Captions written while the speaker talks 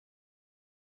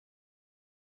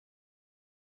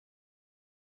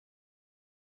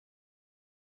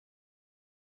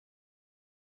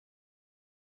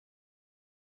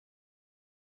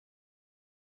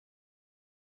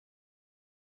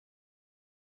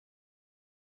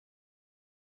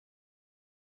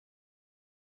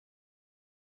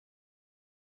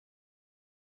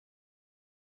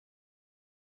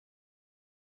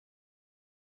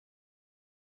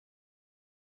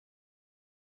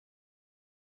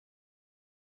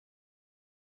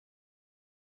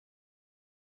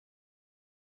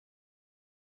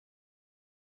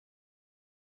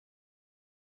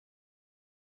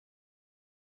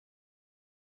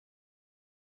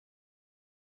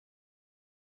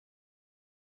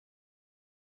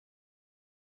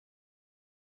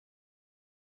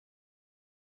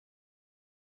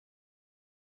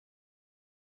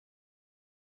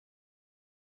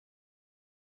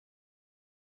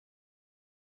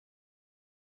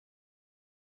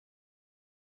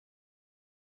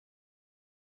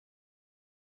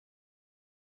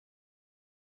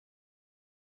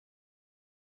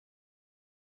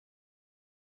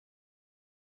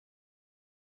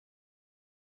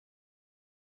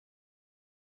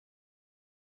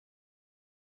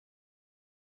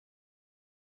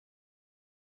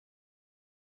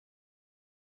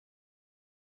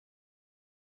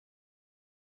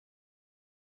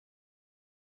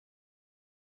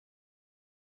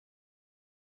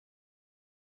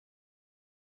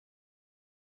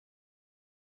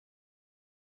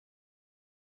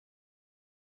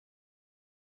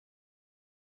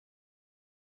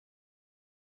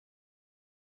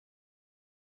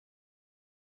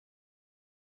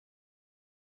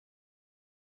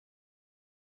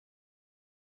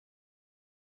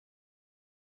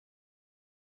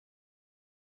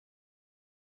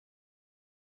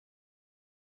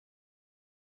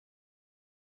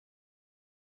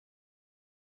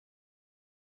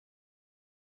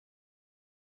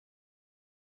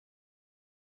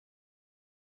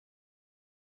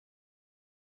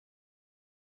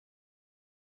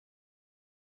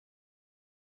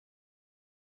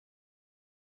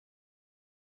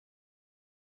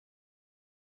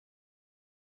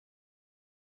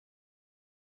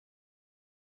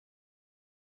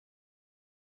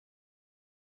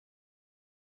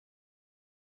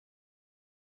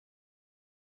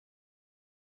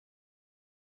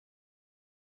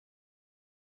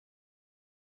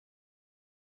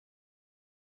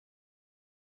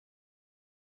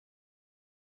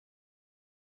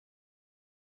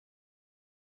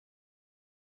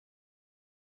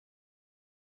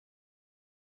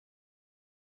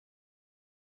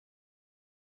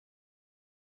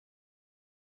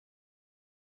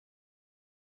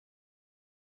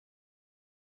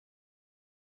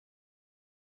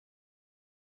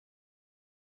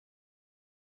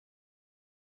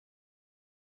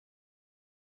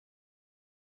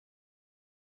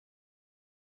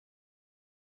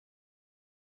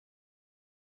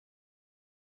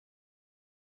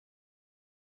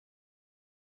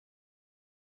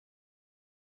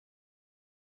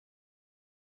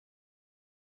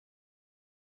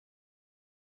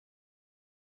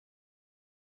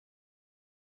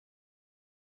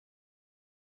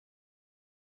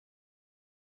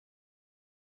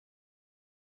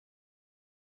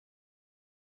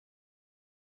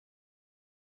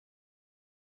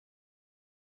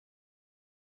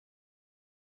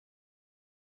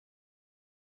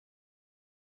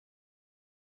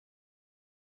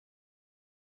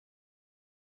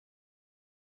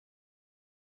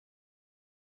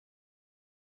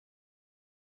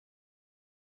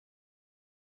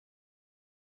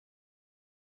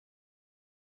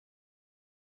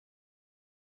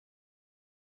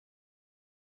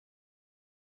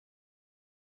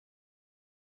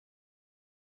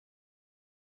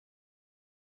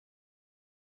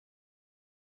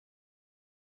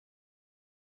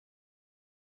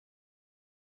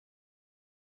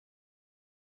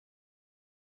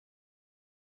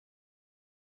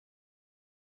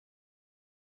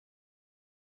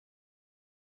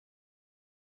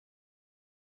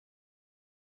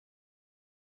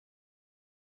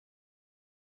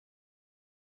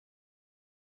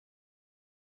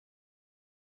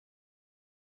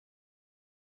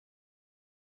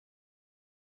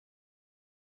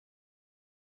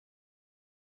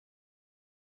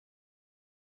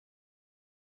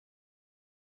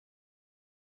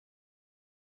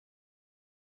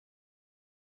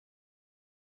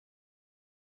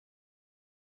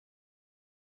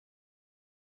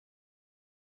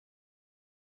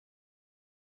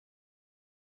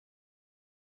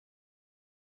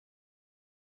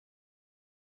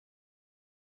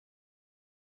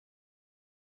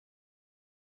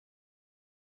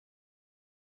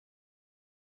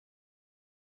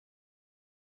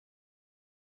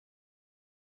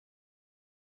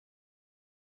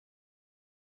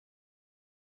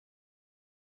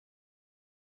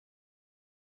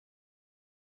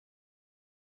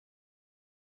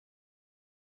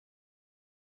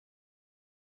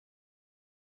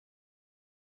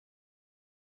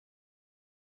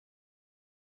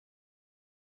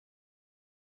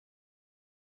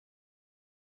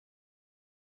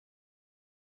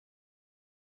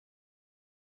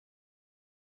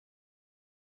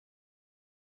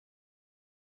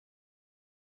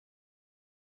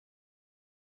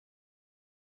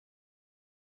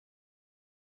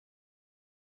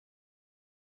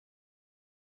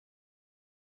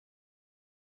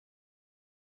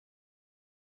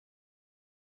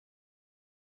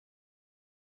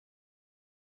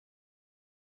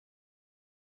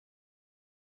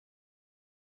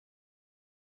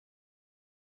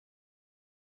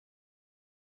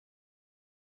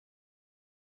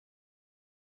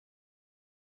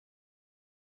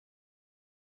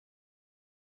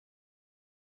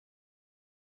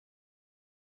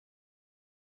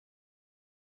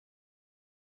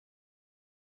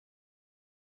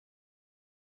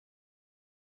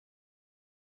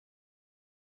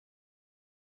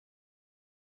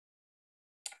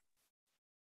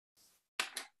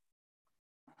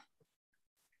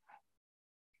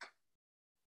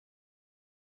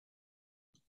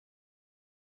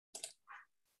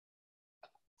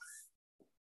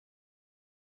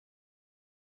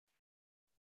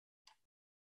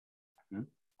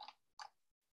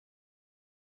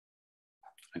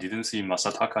I didn't see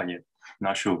Masataka yet.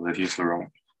 Not sure if he's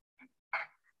wrong.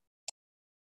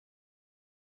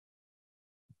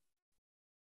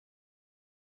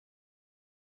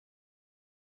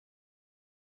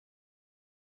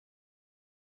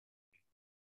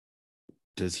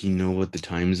 Does he know what the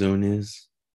time zone is?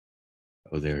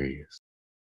 Oh, there he is.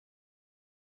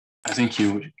 I think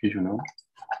you should know.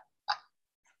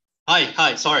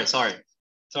 Hi. Sorry.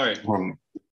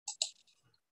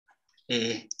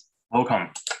 Welcome.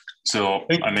 So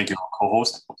I make you a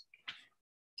co-host.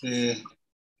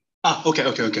 Okay.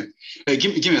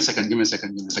 Give me a second.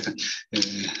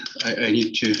 I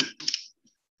need to.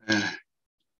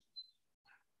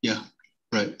 Yeah,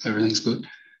 right. Everything's good.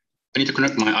 I need to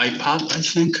connect my iPad, I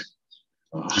think.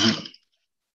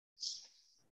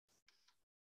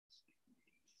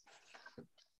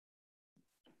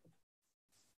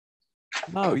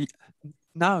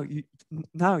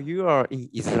 Now you are in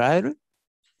Israel?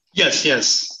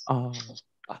 Yes.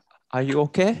 Are you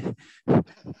okay?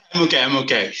 I'm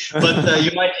okay. But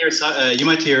you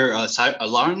might hear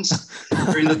alarms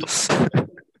during the talk.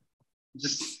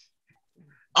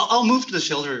 I'll move to the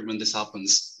shelter when this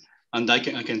happens, and I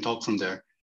can talk from there.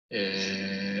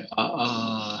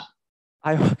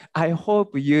 I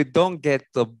hope you don't get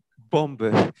the bomb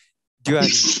during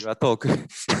your talk.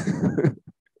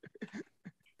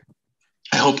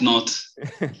 I hope not.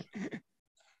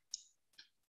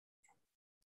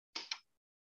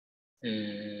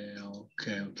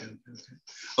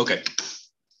 Okay.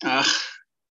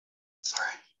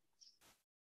 Sorry.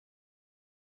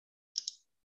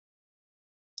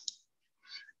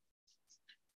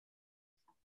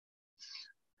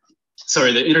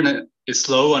 Sorry, the internet is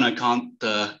slow and I can't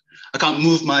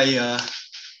move my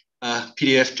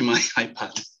PDF to my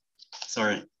iPad.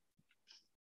 Sorry.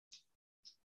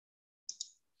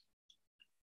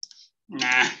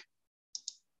 Nah.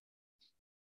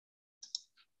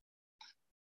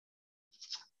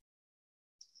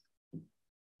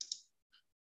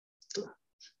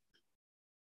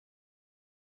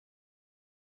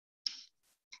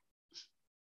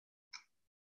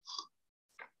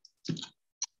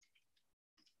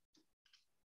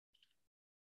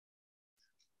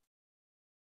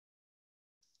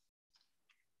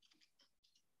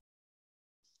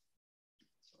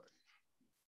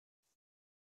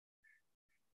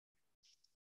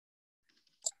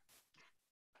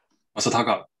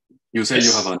 Masataka, you say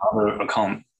you have another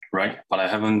account, right? But I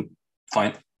haven't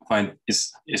find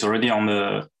it's already on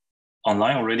the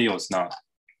online already, or it's not?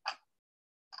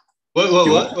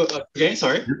 What? Okay,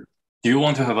 sorry. Do you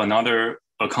want to have another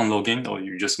account login, or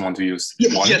you just want to use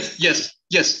one? Yes.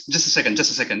 Just a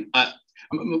second.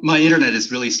 My internet is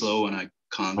really slow and I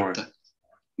can't.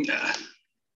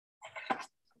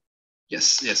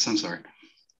 Yes. I'm sorry.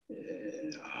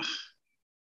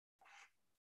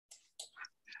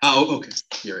 Okay.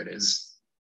 Here it is.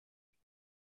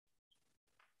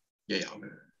 Yeah. Okay.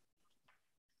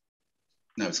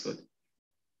 Now it's good.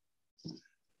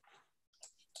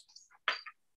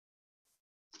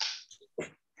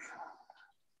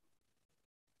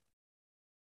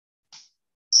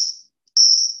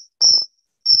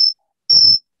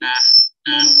 No.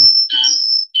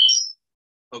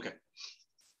 Okay.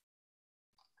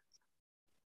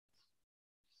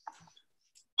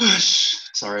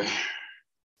 Sorry.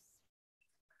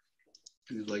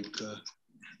 Like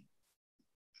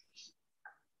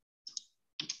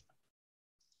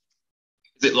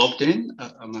is it logged in?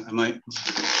 Am I?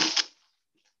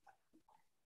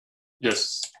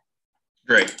 Yes.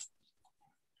 Great.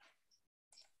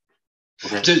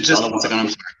 Okay. Just 1 second. I'm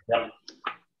sorry. Yeah.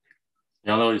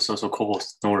 Yellow is also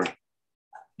co-host. Don't worry.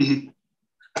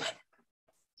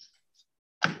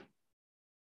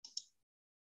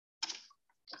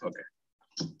 Okay.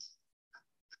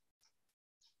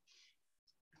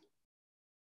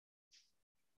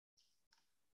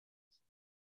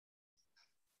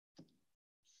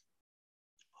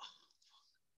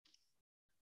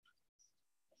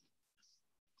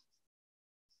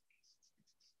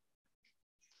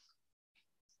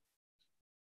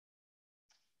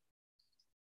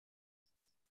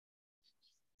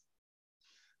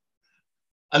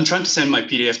 I'm trying to send my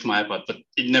PDF to my iPad, but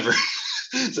it never.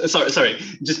 sorry.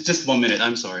 Just 1 minute.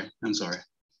 I'm sorry. Don't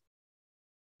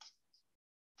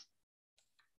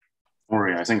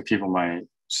worry. I think people might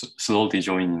slowly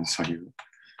join, so you.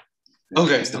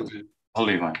 Okay.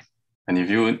 Totally fine. And if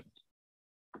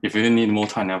you need more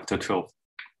time after 12,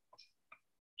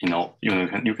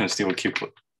 you can still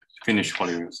finish what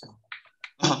you're saying.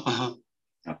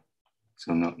 Yeah.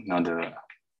 So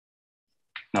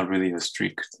not really a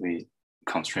strictly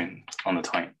constraint on the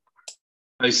time.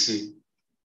 I see.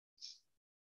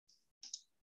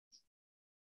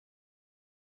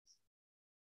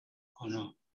 Oh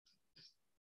no.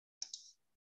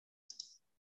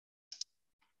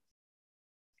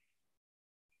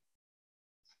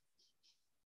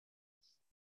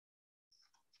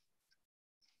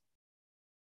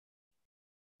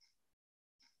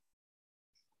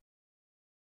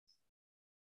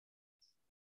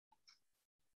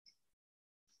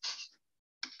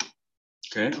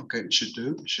 Okay, it should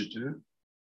do, it should do.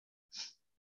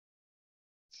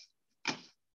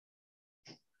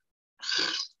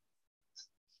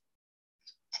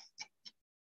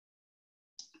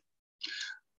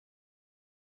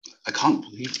 I can't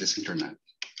believe this internet.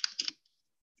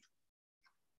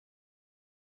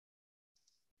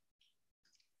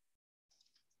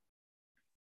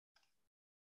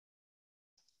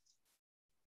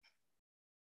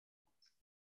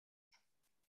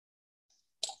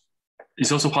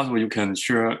 It's also possible you can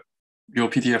share your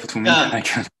PDF to me. Yeah.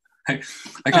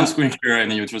 I can screen share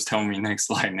and you just tell me next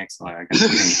slide. I can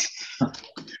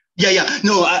Yeah.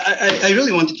 No, I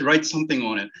really wanted to write something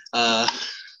on it.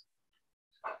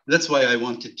 That's why I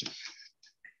wanted to.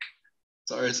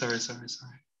 Sorry.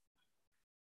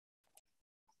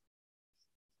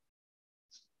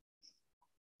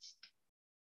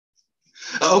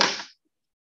 Oh,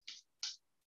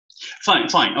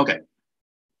 fine. Okay.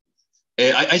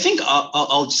 I think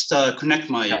I'll just connect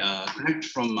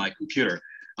from my computer,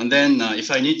 and then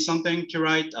if I need something to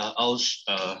write, I'll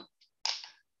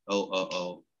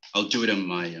do it on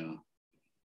my.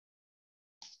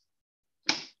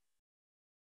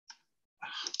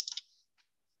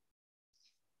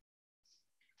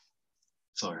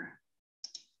 Sorry,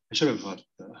 I should have bought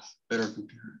a better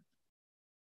computer.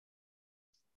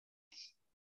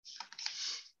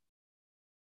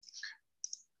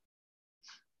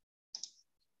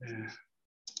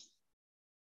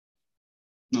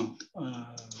 No.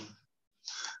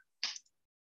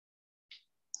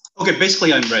 Okay,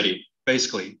 basically I'm ready.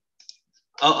 Basically,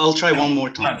 I'll try one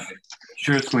more time.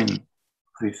 Share screen,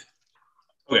 please.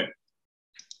 Okay.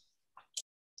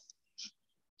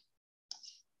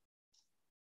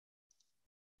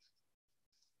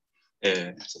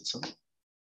 So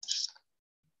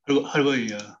how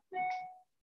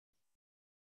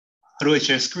do I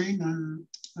share screen?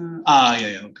 Yeah,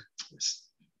 okay, of course.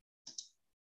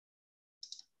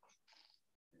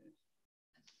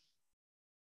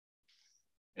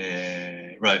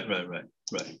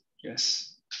 Right.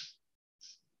 Yes.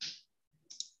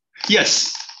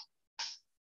 Yes.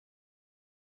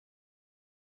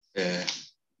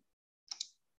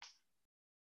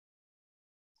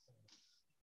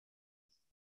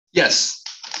 Yes.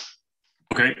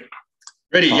 Okay.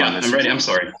 Ready? Yeah, I'm ready. I'm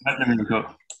sorry. Let me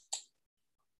go.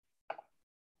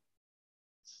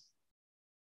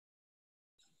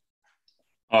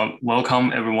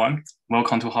 Welcome everyone.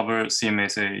 Welcome to Harvard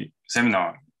CMSA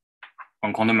seminar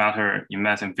on quantum matter in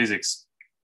math and physics.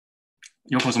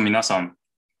 Yokoso minasan.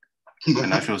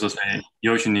 And I should also say,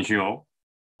 Yoshi Nishio,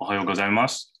 Ohayo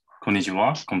gozaimasu,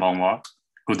 konnichiwa, konbanwa,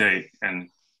 good day, and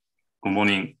good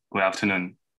morning, good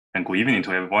afternoon, and good evening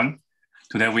to everyone.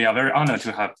 Today, we are very honored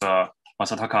to have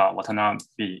Masataka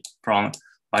Watanabe from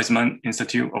Weizmann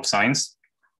Institute of Science.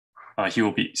 He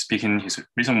will be speaking his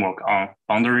recent work on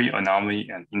boundary anomaly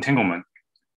and entanglement.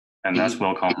 And let's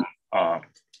welcome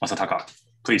Masataka,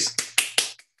 please.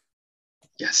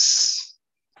 Yes.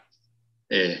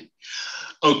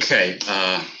 Okay.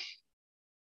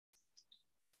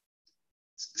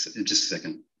 Just a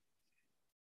second.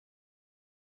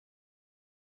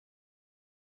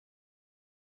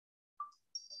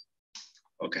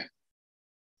 Okay.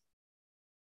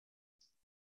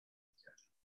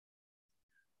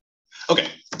 Okay,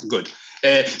 good.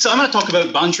 So I'm going to talk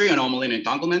about boundary anomaly and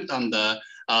entanglement, and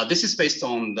this is based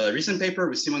on the recent paper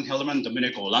with Simeon, Hellerman,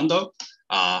 Domenico, Orlando.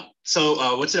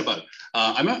 So what's it about?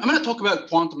 I'm going to talk about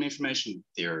quantum information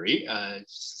theory.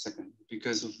 Just a second,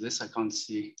 because of this, I can't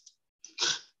see.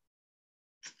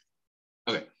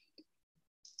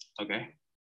 Okay.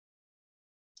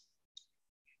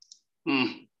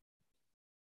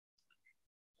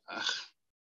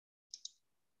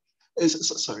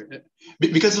 Sorry,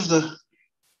 because of the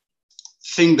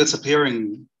thing that's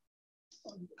appearing.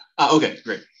 Okay,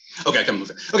 great. Okay, I can move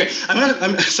it. Okay,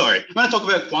 I'm sorry. I'm gonna talk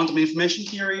about quantum information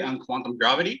theory and quantum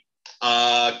gravity.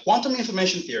 Quantum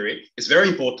information theory is very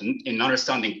important in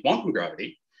understanding quantum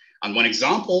gravity. And one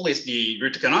example is the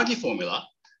Rutakanagi formula.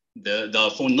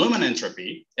 The von Neumann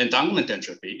entropy, entanglement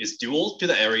entropy, is dual to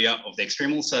the area of the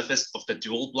extremal surface of the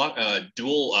dual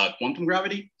quantum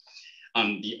gravity.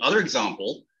 And the other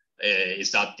example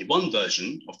is that the one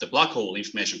version of the black hole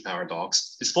information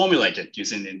paradox is formulated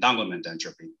using the entanglement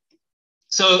entropy.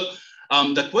 So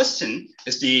The question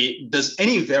is does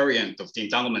any variant of the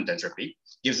entanglement entropy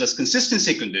gives us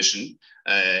consistency condition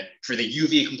for the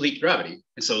UV complete gravity?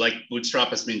 And so like Bootstrap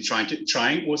has been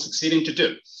trying or succeeding to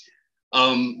do.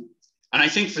 And I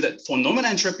think for Norman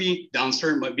entropy, the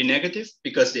answer might be negative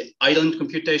because the island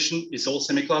computation is all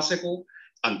semi-classical,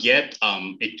 and yet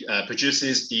it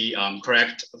produces the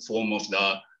correct form of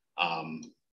the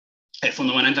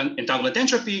fundamental entanglement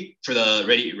entropy for the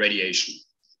radiation.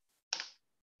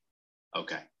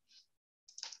 Okay,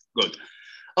 good.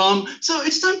 So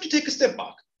it's time to take a step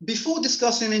back. Before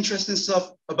discussing interesting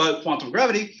stuff about quantum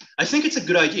gravity, I think it's a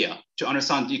good idea to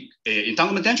understand the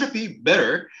entanglement entropy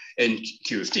better in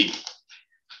QFT.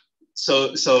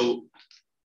 So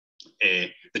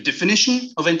the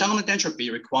definition of entanglement entropy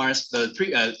requires the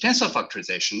tensor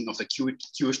factorization of the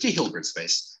QFT Hilbert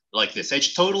space, like this.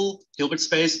 H total Hilbert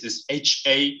space is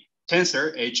HA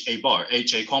tensor, HA bar,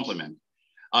 HA complement.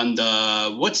 And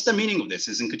what's the meaning of this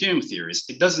is in continuum theories.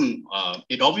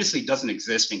 It obviously doesn't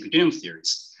exist in continuum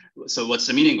theories. So what's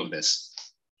the meaning of this?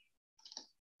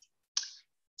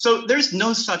 So there's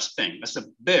no such thing as a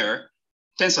bare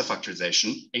tensor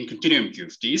factorization in continuum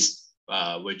QFTs,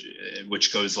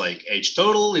 which goes like H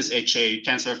total is HA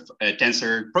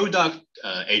tensor product,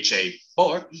 HA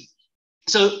bar.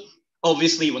 So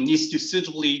obviously one needs to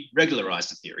suitably regularize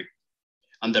the theory.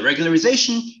 And the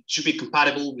regularization should be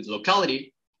compatible with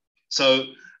locality. So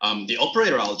the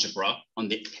operator algebra on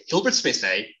the Hilbert space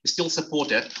A is still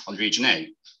supported on region A.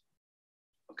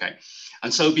 Okay,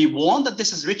 and so we want that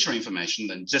this is richer information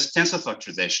than just tensor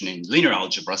factorization in linear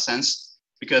algebra sense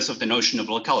because of the notion of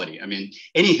locality. I mean,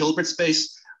 any Hilbert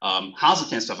space has a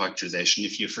tensor factorization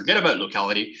if you forget about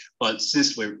locality, but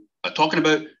since we're talking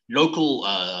about local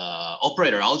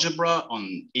operator algebra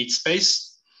on each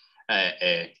space,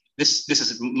 this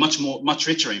is much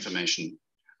richer information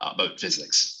about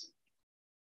physics.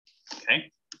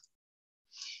 Okay.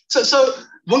 So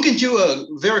one can do a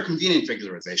very convenient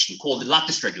regularization called the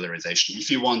lattice regularization if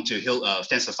you want to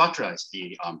tensor factorize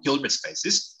the Hilbert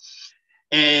spaces.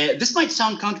 This might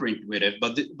sound counterintuitive,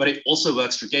 but it also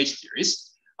works for gauge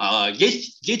theories.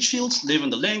 Gauge fields live on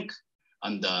the link,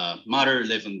 and matter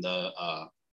live in the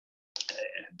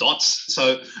dots.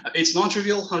 So it's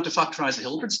non-trivial how to factorize the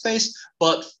Hilbert space,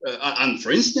 but and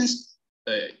for instance,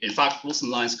 in fact, Wilson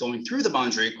lines going through the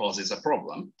boundary causes a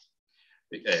problem.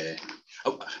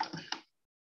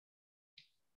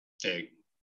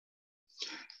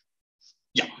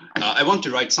 I want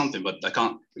to write something, but I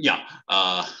can't. Yeah.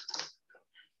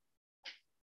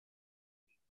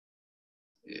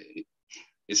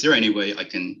 Is there any way I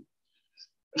can?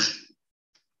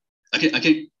 I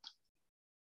can.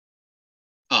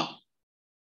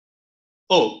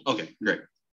 Oh, okay, great.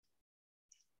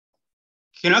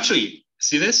 Can you actually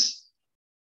see this?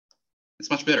 It's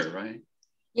much better, right?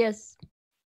 Yes.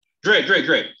 Great.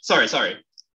 Sorry.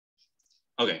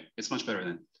 Okay, it's much better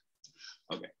then.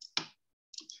 Okay.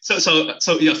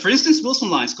 So yeah, for instance, Wilson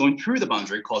lines going through the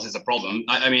boundary causes a problem.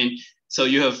 I mean, so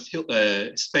you have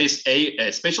space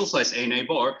A, spatial size A and A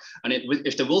bar, and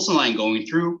if the Wilson line going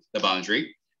through the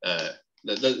boundary,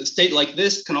 the state like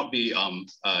this cannot be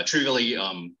trivially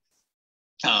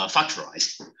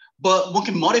factorized. But one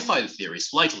can modify the theory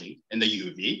slightly in the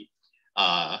UV,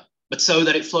 but so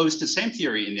that it flows to the same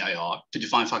theory in the IR to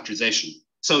define factorization.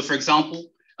 So for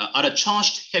example, add a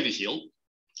charged heavy field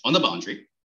on the boundary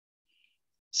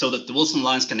so that the Wilson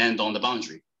lines can end on the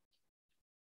boundary.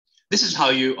 This is how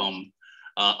you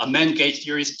amend gauge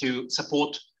theories to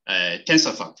support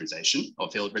tensor factorization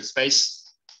of Hilbert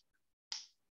space.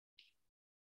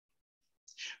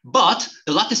 But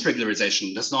the lattice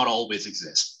regularization does not always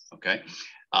exist, okay?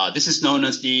 This is known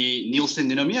as the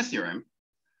Nielsen-Ninomiya theorem.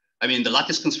 I mean, the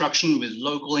lattice construction with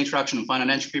local interaction and finite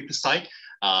entropy per site.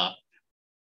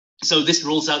 So this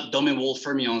rules out domain wall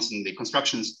fermions and the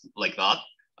constructions like that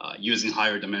using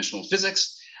higher dimensional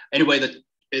physics. Anyway,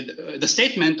 the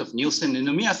statement of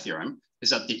Nielsen-Ninomiya theorem is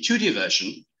that the 2D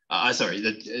version,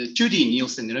 the 2D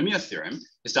Nielsen-Ninomiya theorem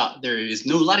is that there is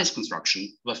no lattice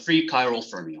construction of a free chiral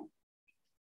fermion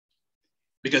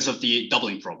because of the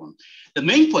doubling problem. The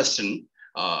main question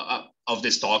of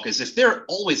this talk is if there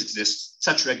always exists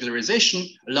such regularization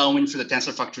allowing for the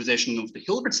tensor factorization of the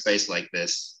Hilbert space like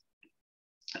this,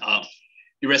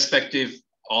 irrespective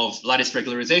of lattice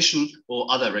regularization or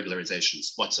other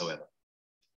regularizations whatsoever.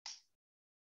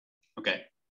 Okay.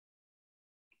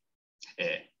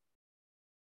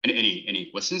 Any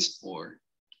questions or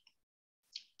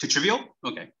too trivial?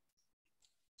 Okay.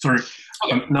 Sorry.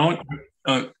 Okay. Now,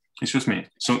 excuse me.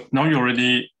 So now you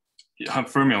already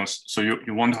have fermions. So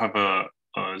you want to have a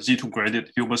Z2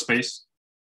 graded Hilbert space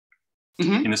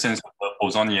in the sense of the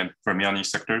Bolzani and Fermioni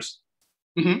sectors.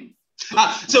 Again,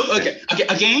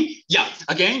 yeah.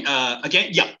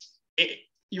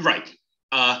 You're right.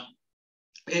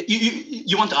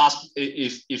 You want to ask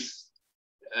if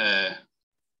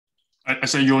I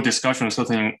say your discussion is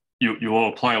something you will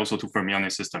apply also to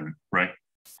fermionic system, right?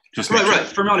 Right.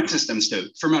 Fermionic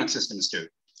systems too.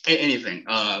 Anything.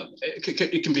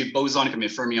 It can be boson, it can be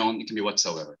fermion, it can be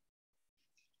whatsoever.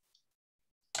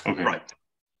 Okay. Right.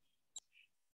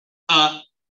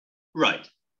 Right.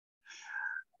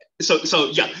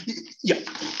 So yeah.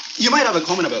 You might have a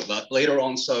comment about that later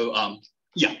on. So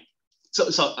yeah.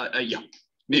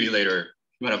 Maybe later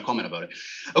you might have a comment about it.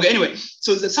 Okay. Anyway,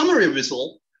 so the summary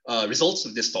results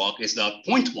of this talk is that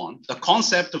point one, the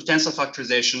concept of tensor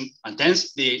factorization and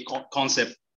hence the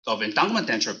concept of entanglement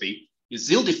entropy is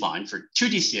ill-defined for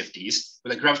 2D CFTs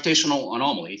with a gravitational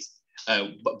anomaly,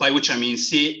 by which I mean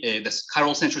the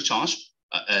chiral central charge,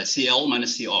 CL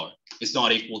minus CR, is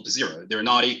not equal to 0. They're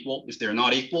not equal. If they're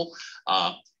not equal,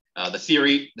 the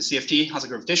CFT has a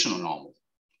gravitational anomaly.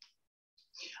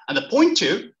 And the point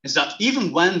two is that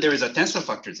even when there is a tensor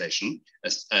factorization,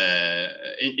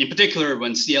 in particular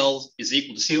when CL is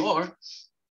equal to CR,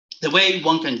 the way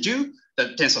one can do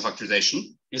the tensor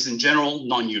factorization is in general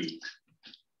non-unique.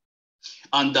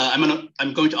 And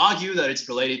I'm going to argue that it's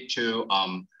related to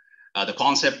the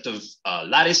concept of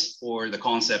lattice or the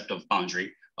concept of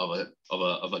boundary of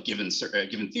a given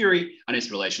theory and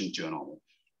its relation to anomaly.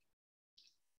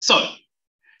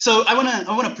 So I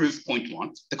want to prove point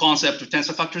one, the concept of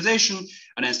tensor factorization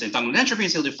and hence the entanglement entropy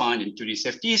is ill-defined in 2D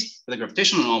CFTs with a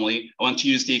gravitational anomaly. I want to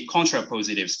use the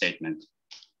contrapositive statement,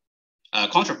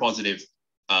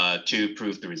 to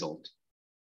prove the result.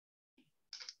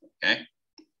 Okay.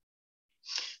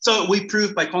 So we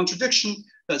prove by contradiction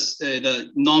that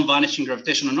the non-vanishing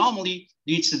gravitational anomaly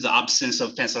leads to the absence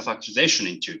of tensor factorization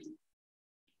in 2D.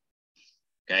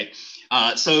 Okay.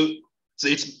 So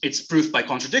it's proof by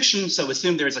contradiction. So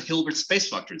assume there is a Hilbert space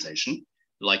factorization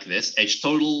like this. H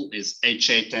total is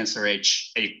HA tensor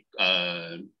H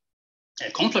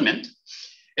a complement.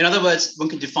 In other words, one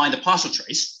can define the partial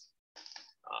trace.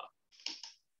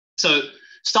 So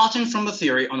starting from the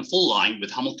theory on a full line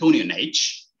with Hamiltonian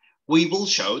H, we will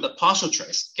show that partial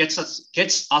trace gets us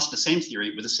the same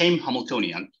theory with the same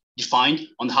Hamiltonian defined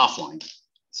on the half line.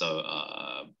 So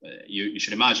you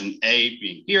should imagine A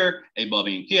being here, A bar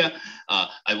being here.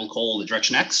 I will call the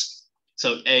direction X.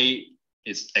 So A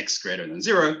is X greater than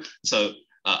 0. So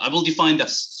I will define the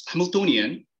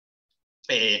Hamiltonian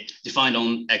defined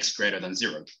on X greater than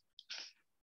 0.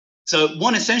 So what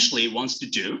one essentially wants to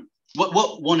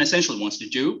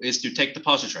do is to take the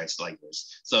partial trace like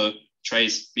this. So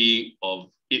trace B of,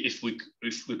 if we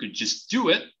could just do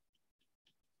it,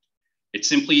 it's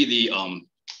simply the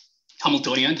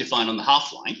Hamiltonian defined on the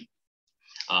half line,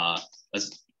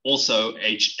 as also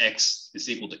Hx is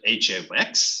equal to HA of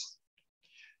X.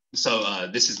 So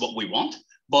this is what we want,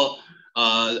 but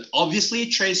obviously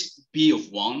trace B of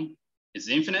 1 is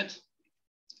infinite.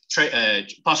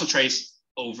 Partial trace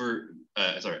over,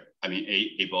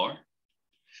 A bar.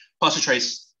 Partial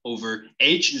trace over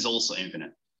H is also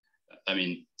infinite. I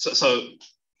mean, so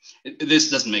this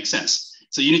doesn't make sense.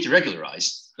 So you need to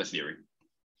regularize the theory.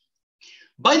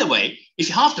 By the way, if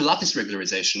you have the lattice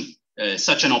regularization,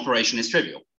 such an operation is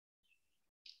trivial.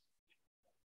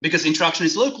 Because interaction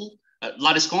is local,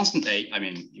 lattice constant A, I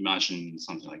mean, imagine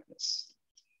something like this.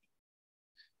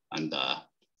 And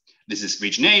this is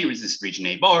region A, this is region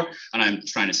A bar, and I'm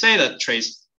trying to say that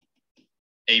trace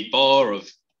A bar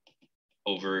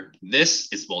over this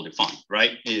is well defined,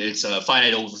 right? It's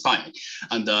finite over finite.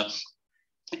 And the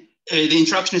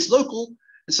interaction is local,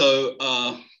 so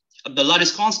the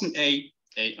lattice constant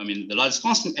the lattice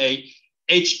constant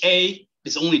HA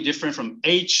is only different from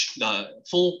H, the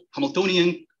full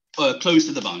Hamiltonian, close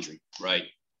to the boundary, right?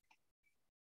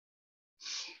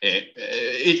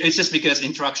 It's just because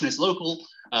interaction is local.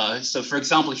 So for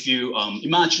example, if you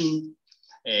imagine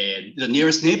the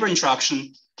nearest neighbor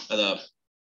interaction, the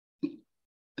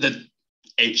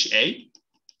HA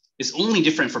is only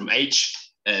different from H,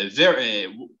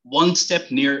 one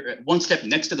step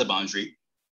next to the boundary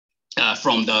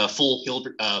from the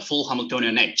full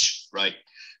Hamiltonian H, right?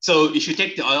 So if you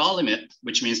take the IR limit,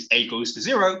 which means A goes to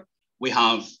 0, we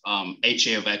have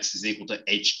HA of X is equal to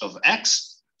H of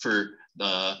X for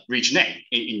the region A,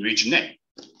 in region A.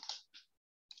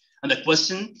 And the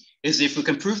question is if we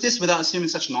can prove this without assuming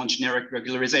such non-generic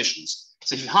regularizations.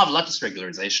 So if you have lattice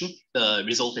regularization, the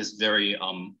result is very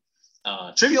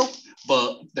trivial,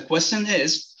 but the question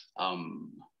is,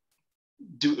 can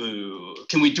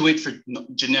we do it for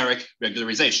generic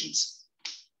regularizations?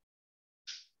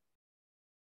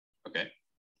 Okay.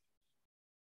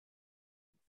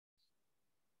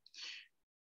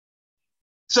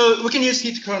 So we can use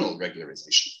heat kernel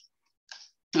regularization.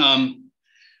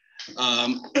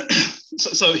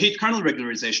 So heat kernel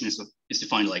regularization is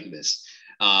defined like this.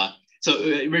 So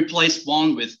replace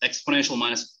 1 with exponential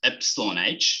minus epsilon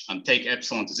h and take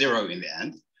epsilon to 0 in the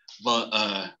end. But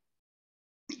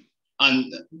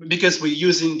and because we're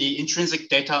using the intrinsic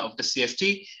data of the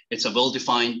CFT, it's a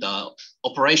well-defined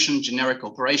operation, generic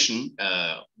operation,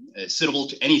 suitable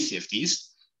to any CFTs.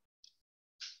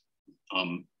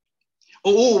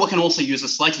 Or we can also use a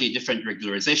slightly different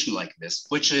regularization like this,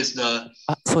 which is the...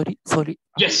 Sorry.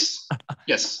 Yes,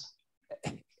 yes.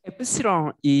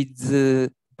 Epsilon is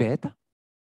beta?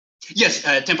 Yes,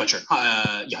 temperature.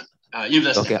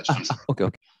 Universal temperature. Okay.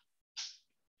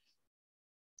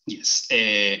 Yes.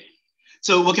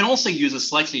 So we can also use a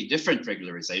slightly different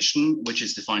regularization, which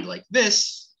is defined like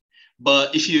this.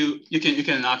 But if you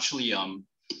can actually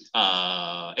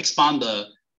expand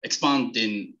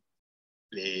in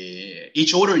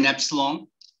each order in epsilon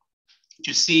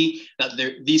to see that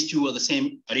these two are the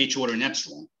same at each order in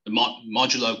epsilon, the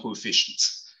modulo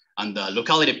coefficients, and the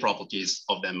locality properties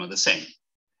of them are the same.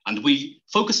 And we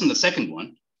focus on the second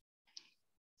one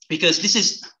because this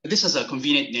is a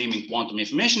convenient name in quantum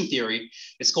information theory.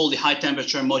 It's called the high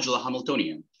temperature modular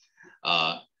Hamiltonian.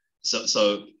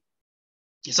 So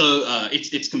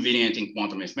it's convenient in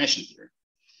quantum information theory.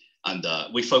 And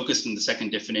we focused on the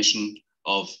second definition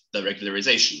of the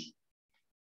regularization.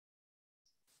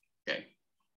 Okay.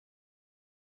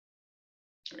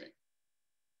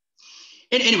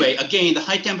 And anyway, again, the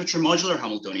high temperature modular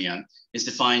Hamiltonian is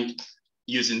defined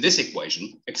using this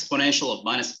equation. Exponential of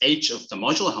minus h of the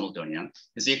modular Hamiltonian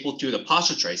is equal to the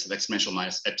partial trace of exponential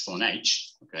minus epsilon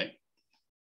h. Okay.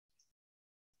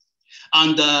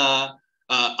 And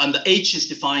the h is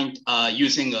defined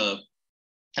using a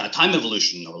time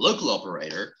evolution of a local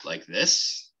operator like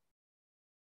this.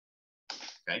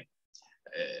 Okay.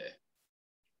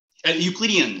 A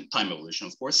Euclidean time evolution,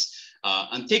 of course.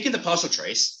 And taking the partial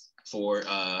trace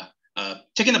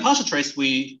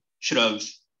we should have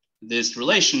this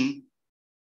relation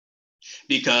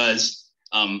because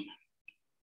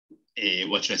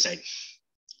what should I say?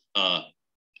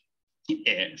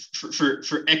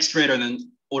 For x greater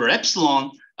than order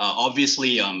epsilon,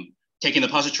 obviously taking the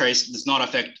partial trace does not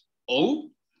affect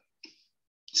O.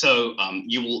 So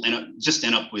you will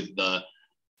end up with the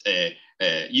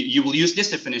you will use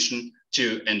this definition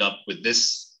to end up with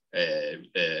this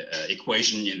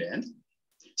equation in the end.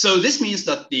 So this means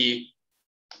that the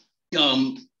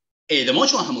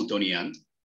modular Hamiltonian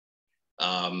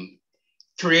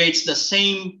creates the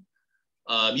same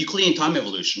Euclidean time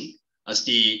evolution as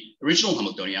the original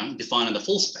Hamiltonian defined in the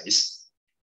full space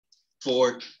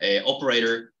for a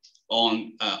operator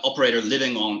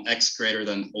living on x greater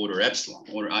than order epsilon.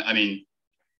 Or I mean,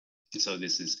 so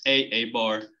this is a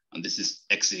bar, and this is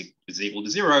x is equal to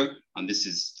 0, and this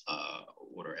is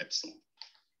order epsilon.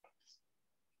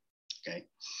 Okay.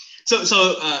 So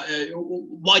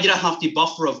why did I have the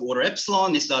buffer of order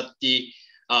epsilon? Is that the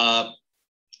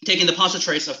taking the partial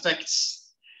trace affects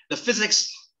the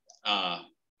physics.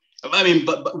 I mean,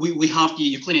 but we have the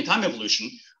Euclidean time evolution,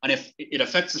 and if it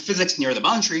affects the physics near the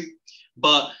boundary,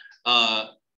 but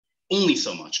only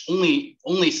so much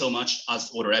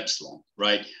as order epsilon,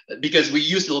 right? Because we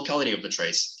use the locality of the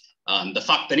trace. The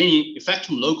fact that any effect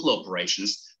from local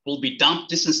operations will be damped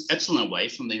distance epsilon away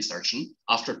from the insertion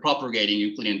after propagating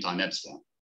Euclidean time epsilon.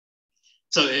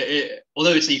 So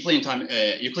although it's a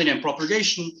Euclidean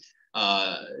propagation,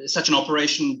 such an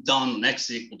operation done on x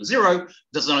equal to 0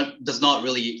 does not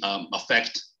really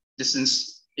affect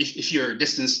distance if you're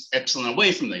distance epsilon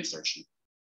away from the insertion.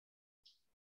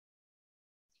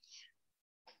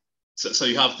 So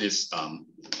you have this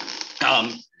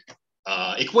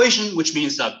equation, which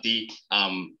means that the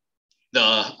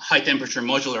high temperature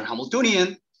modular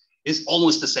Hamiltonian is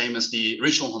almost the same as the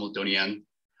original Hamiltonian,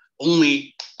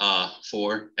 only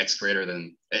for x greater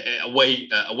than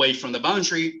away from the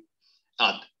boundary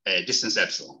at a distance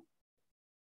epsilon.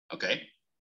 Okay.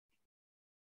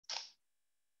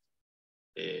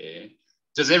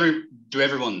 Does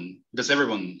everyone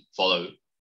follow?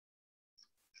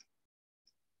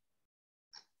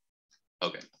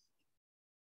 Okay.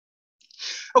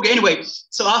 Okay, anyway,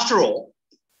 so after all,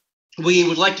 we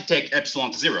would like to take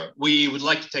epsilon to 0. We would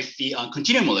like to take the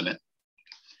continuum limit.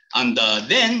 And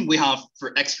then we have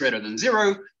for x greater than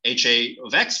 0, HA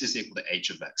of x is equal to h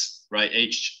of x, right?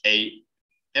 HA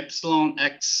epsilon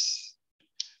x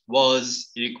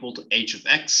was equal to h of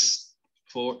x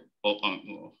for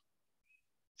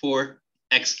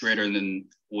x greater than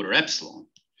order epsilon.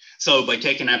 So by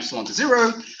taking epsilon to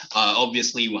 0,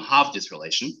 obviously we'll have this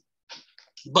relation.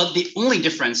 But the only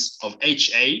difference of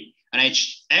HA and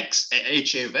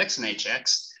HA of x and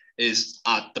HX is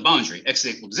at the boundary, x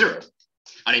is equal to 0.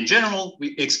 And in general,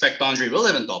 we expect boundary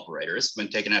relevant operators when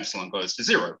taking epsilon goes to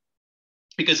 0,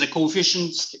 because the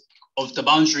coefficients of the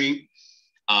boundary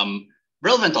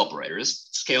relevant operators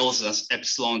scales as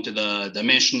epsilon to the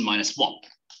dimension -1,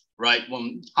 right?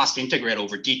 One has to integrate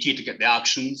over dt to get the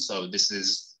action. So this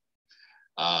is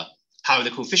how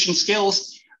the coefficient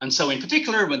scales. And so in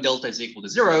particular, when delta is equal to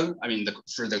 0, I mean,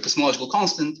 for the cosmological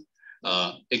constant,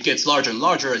 it gets larger and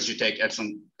larger as you take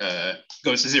epsilon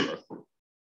goes to 0.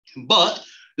 But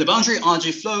the boundary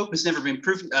RG flow has never been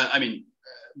proven.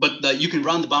 You can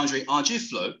run the boundary RG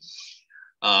flow.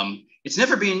 It's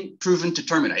never been proven to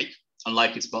terminate,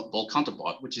 unlike its bulk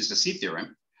counterpart, which is the C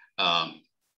theorem.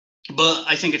 But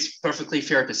I think it's perfectly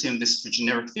fair to assume this is for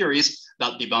generic theories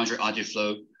that the boundary RG flow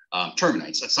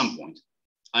terminates at some point.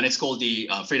 And it's called the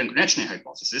freedom connection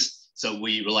hypothesis. So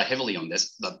we rely heavily on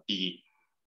this, that the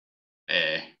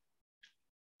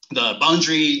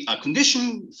boundary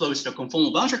condition flows to a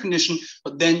conformal boundary condition,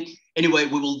 but then anyway,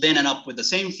 we will then end up with the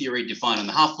same theory defined on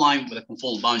the half line with a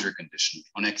conformal boundary condition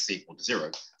on x equal to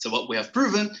 0. So what we have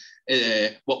proven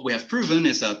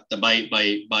is that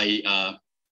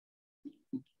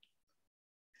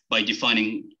by defining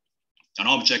an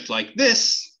object like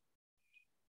this,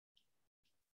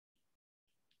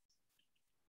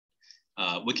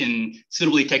 we can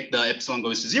suitably take the epsilon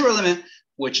goes to 0 limit,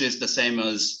 which is the same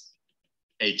as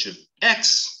h of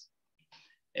x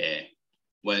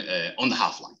on the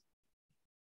half line.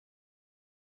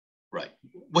 Right.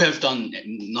 We have done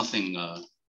nothing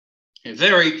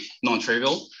very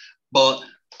non-trivial, but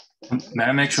may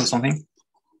I make sure something?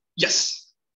 Yes.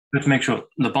 Let's make sure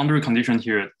the boundary condition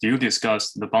here. Do you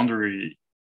discuss the boundary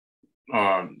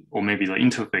or maybe the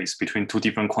interface between two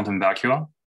different quantum vacua,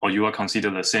 or you are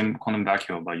consider the same quantum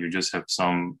vacuum, but you just have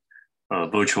some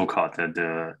virtual cut at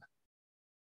the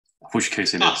which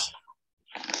case it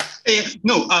is?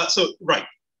 No. So right.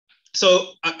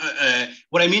 So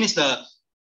what I mean is that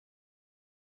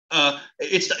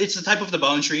it's the type of the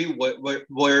boundary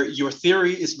where your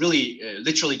theory is really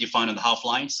literally defined on the half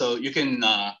line. So you can,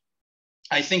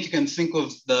 I think you can think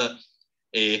of the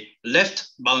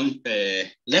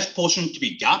left portion to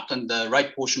be gapped and the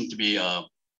right portion to be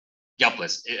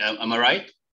gapless. Am I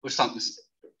right? Or something?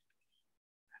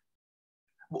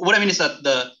 What I mean is that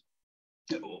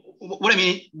what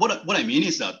I mean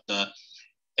is that the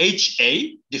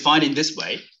HA defined in this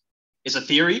way is a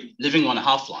theory living on a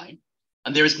half line,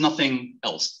 and there is nothing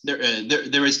else.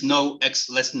 There is no x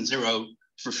less than 0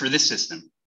 for this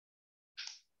system.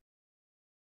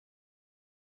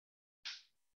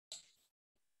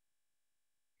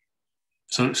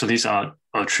 So these are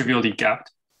trivially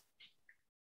gapped.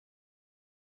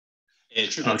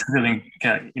 Trivially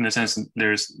gapped in the sense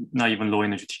there's not even low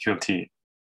energy TQ of T.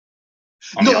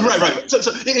 No, right. So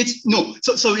it's no.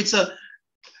 So it's a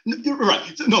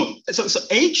right. No. So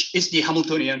H is the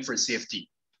Hamiltonian for CFT,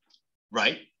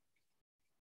 right?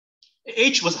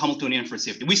 H was Hamiltonian for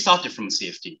CFT. We started from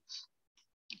CFT,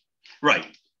 right?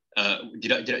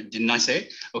 Didn't I say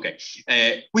it? Okay.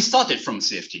 We started from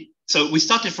CFT. So we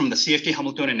started from the CFT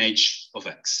Hamiltonian H of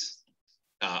x.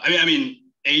 I mean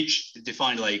H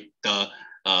defined like the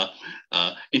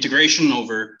integration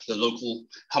over the local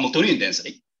Hamiltonian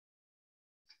density.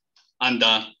 And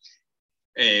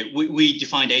we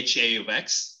defined HA of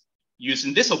x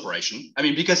using this operation. I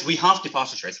mean, because we have the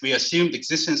partial trace, we assumed the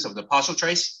existence of the partial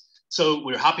trace. So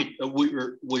we're happy,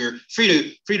 we're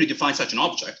free to define such an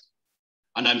object.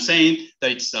 And I'm saying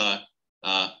that it's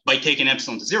by taking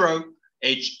epsilon to 0,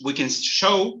 we can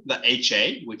show that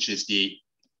HA, which is the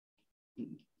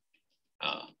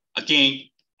again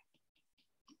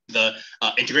the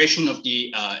integration of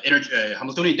the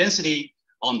Hamiltonian density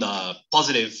on the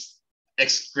positive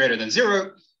x greater than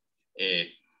 0,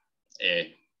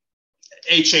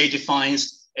 HA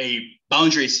defines a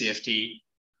boundary CFT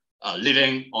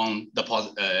living on the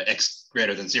x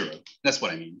greater than 0. That's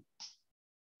what I mean.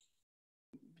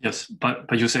 Yes, but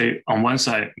you say on one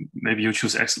side, maybe you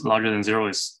choose x larger than 0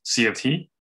 is CFT,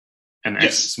 and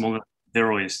x smaller than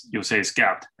 0 is, you say, is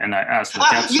gapped. And I asked the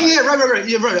gap side. Yeah, right.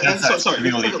 Yeah, right. I'm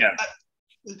sorry.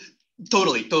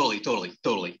 Totally.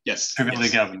 Yes. Trivially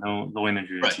gapped, no low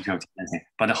energy TQT.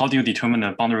 But how do you determine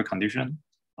the boundary condition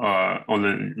or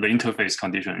the interface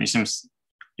condition? It seems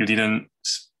you didn't.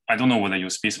 I don't know whether you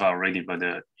specify already, but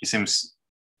it seems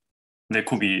there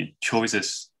could be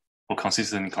choices or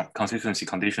consistency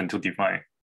condition to define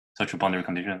such a boundary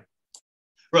condition.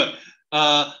 Right.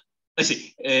 I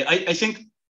see. I think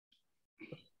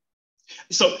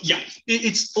so. Yeah,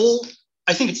 it's all.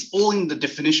 I think it's all in the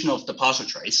definition of the partial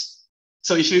trace.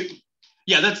 So if you,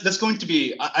 Yeah, that's going to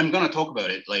be, I'm going to talk about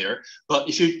it later, but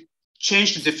if you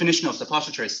change the definition of the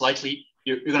partial trace slightly,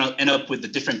 you're going to end up with a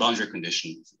different boundary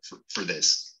condition for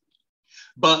this.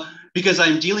 But because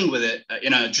I'm dealing with it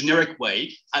in a generic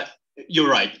way, you're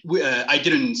right. I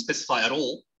didn't specify at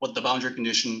all what the boundary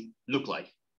condition looked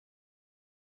like.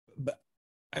 But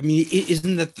I mean,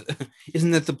 isn't that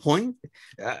the point?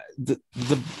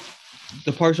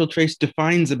 The partial trace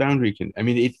defines a boundary. I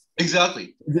mean,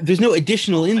 exactly. There's no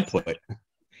additional input.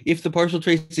 If the partial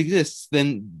trace exists,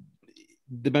 then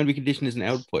the boundary condition is an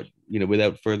output,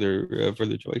 without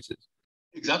further choices.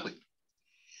 Exactly.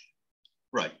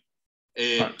 Right.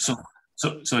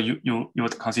 So you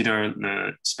would consider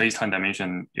the space-time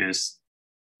dimension is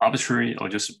arbitrary or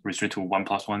just restrict to 1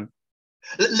 + 1?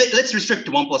 Let's restrict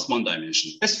to 1 + 1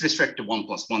 dimension. Let's restrict to 1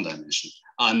 + 1 dimension,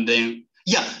 and then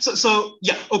yeah. So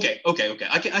yeah. Okay.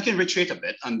 I can retreat a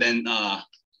bit, and then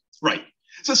right.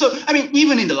 So I mean,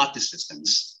 even in the lattice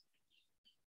systems,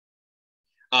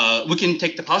 we can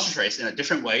take the partial trace in a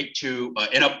different way to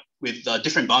end up with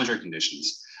different boundary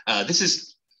conditions. This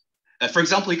is, for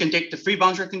example, you can take the free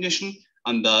boundary condition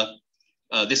and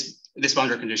this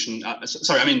boundary condition.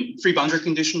 Free boundary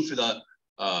condition for the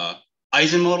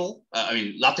Eisen model.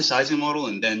 Lattice Eisen model,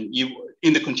 and then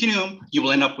in the continuum you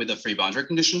will end up with a free boundary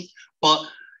condition. But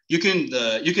you can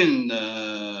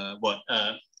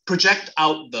project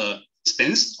out the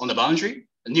spins on the boundary,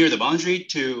 near the boundary,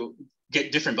 to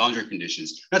get different boundary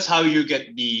conditions. That's how you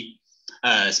get the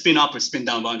spin up or spin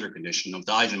down boundary condition of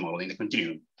the Eisen model in the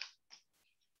continuum.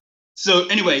 So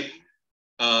anyway,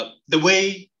 the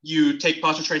way you take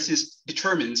partial traces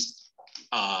determines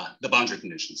the boundary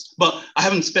conditions. But I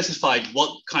haven't specified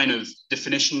what kind of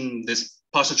definition this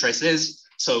partial trace is,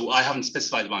 so I haven't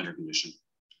specified the boundary condition.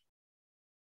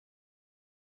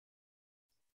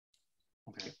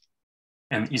 Okay.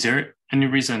 And is there any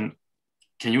reason,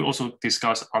 can you also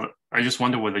discuss other, I just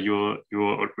wonder whether your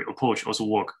approach also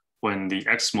work when the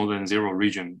x smaller than 0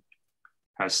 region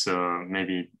has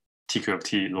maybe TQ of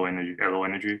T low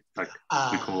energy, like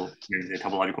we call the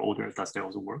topological order. Does that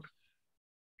also work?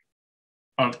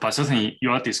 But certainly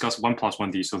you are discuss 1 +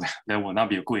 1D, so that will not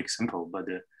be a good example. But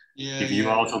if you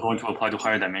are also going to apply to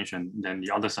higher dimension, then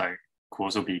the other side could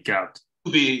also be gapped.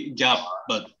 Could be gapped,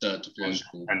 but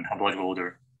topological and topological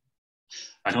order.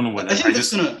 I don't know whether I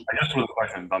just threw the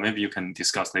question, but maybe you can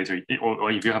discuss later, or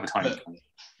if you have time.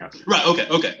 Yeah. Right.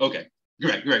 Okay.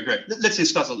 Great. Let's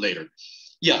discuss it later.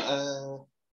 Yeah.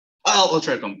 I'll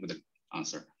try to come up with an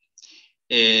answer.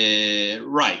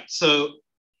 Right. So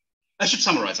I should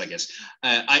summarize, I guess.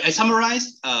 I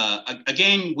summarized.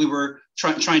 Again, we were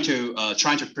trying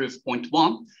to prove point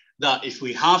 1, that if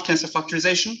we have tensor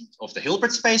factorization of the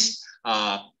Hilbert space,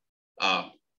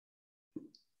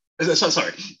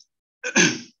 sorry.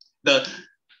 The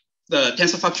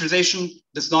tensor factorization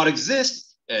does not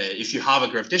exist if you have a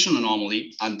gravitational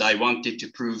anomaly, and I wanted to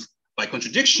prove by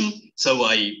contradiction. So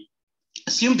I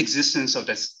assumed the existence of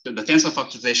the tensor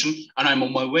factorization, and I'm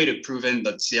on my way to proving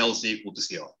that CL is equal to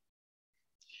CR.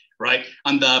 Right,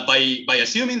 and by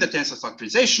assuming the tensor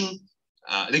factorization,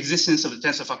 the existence of the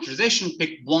tensor factorization,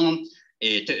 pick one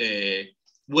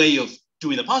way of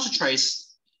doing the partial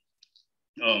trace.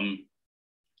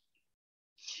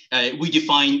 We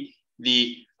define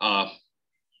the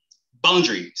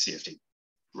boundary CFT,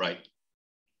 right?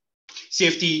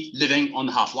 CFT living on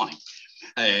the half line,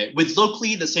 with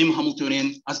locally the same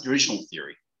Hamiltonian as the original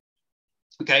theory.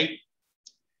 Okay,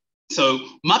 so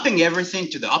mapping everything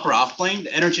to the upper half plane,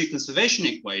 the energy conservation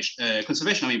equation,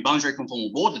 boundary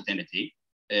conformal Ward identity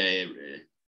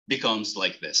becomes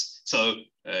like this. So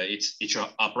it's your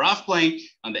upper half plane,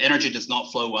 and the energy does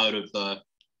not flow out of the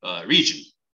region.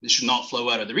 This should not flow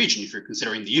out of the region if you're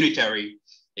considering the unitary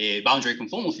boundary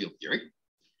conformal field theory.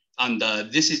 And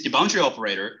this is the boundary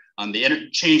operator, and the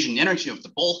change in energy of the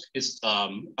bulk is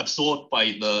absorbed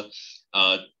by the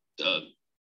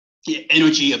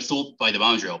energy absorbed by the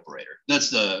boundary operator.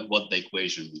 That's what the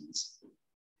equation means.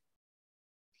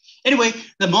 Anyway,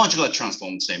 the modular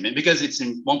transform statement, because it's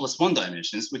in 1 + 1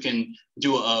 dimensions, we can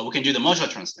do the modular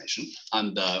transformation,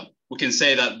 and we can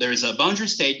say that there is a boundary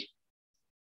state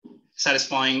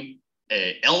satisfying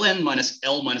Ln minus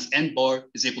L minus n bar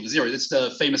is equal to 0. That's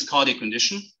the famous Cardi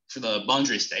condition for the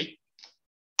boundary state.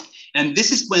 And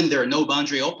this is when there are no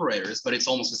boundary operators, but it's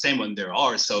almost the same when there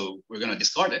are, so we're going to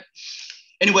discard it.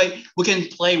 Anyway, we can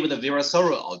play with the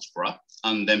Virasoro algebra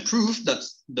and then prove that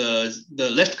the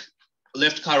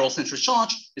left chiral central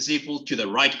charge is equal to the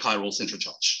right chiral central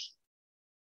charge.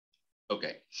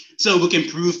 Okay, so we can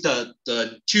prove that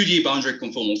the 2D boundary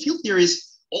conformal field theories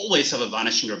always have a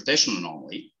vanishing gravitational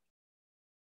anomaly.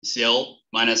 CL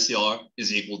minus CR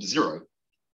is equal to 0.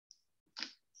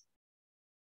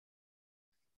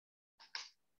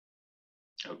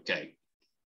 Okay.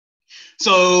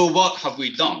 So what have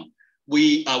we done?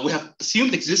 We have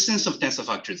assumed the existence of tensor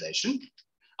factorization,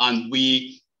 and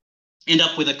we end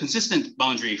up with a consistent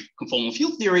boundary conformal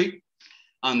field theory,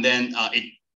 and then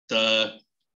it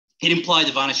implied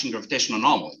the vanishing gravitational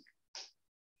anomaly.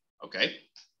 Okay,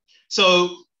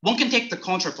 so one can take the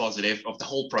contrapositive of the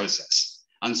whole process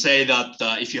and say that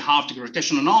if you have the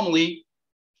gravitational anomaly,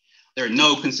 there are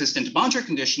no consistent boundary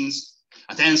conditions,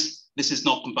 and hence this is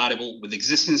not compatible with the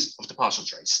existence of the partial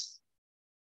trace.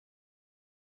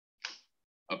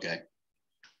 Okay.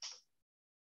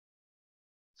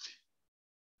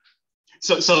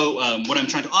 So what I'm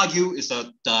trying to argue is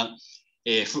that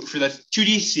for the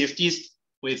 2D CFTs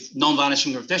with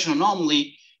non-vanishing gravitational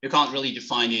anomaly, you can't really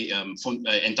define the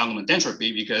entanglement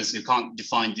entropy because you can't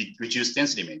define the reduced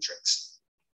density matrix.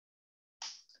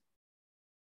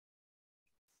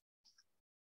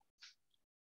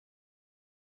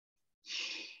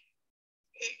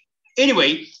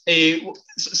 Anyway,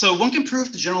 so one can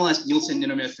prove the generalized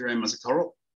Nielsen-Ninomiya theorem as a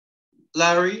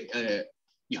corollary.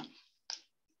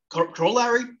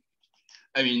 Corollary.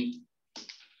 I mean,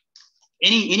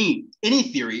 any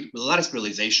theory with a lattice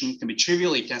realization can be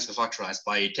trivially tensor factorized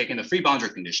by taking the free boundary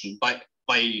condition. By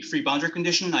free boundary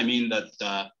condition, I mean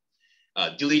that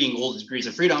deleting all the degrees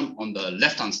of freedom on the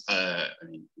left-hand,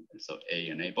 so A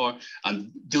and A bar,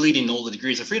 and deleting all the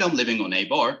degrees of freedom living on A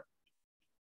bar.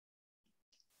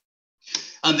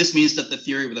 And this means that the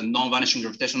theory with a non-vanishing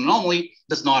gravitational anomaly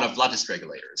does not have lattice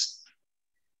regulators.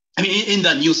 I mean, in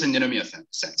the Nielsen-Ninomiya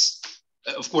sense.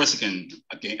 Of course, you can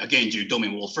again do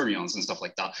domain wall fermions and stuff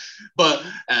like that. But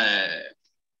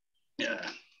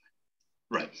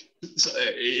right. So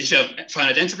if you have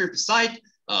finite entropy per side,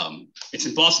 it's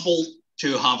impossible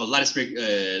to have a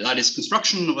lattice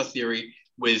construction of a theory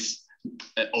with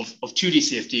of 2D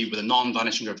CFT with a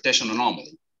non-vanishing gravitational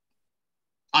anomaly.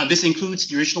 And this includes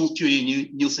the original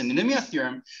 2D Nielsen-Ninomiya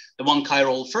theorem. The one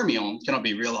chiral fermion cannot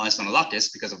be realized on a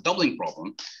lattice because of doubling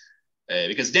problem,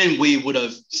 because then we would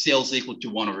have CL is equal to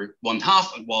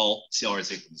 1/1/2, while CR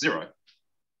is equal to 0.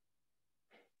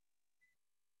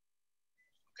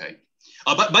 Okay.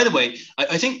 But by the way,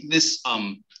 I think this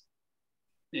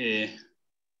the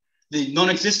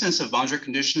non-existence of boundary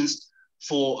conditions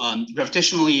for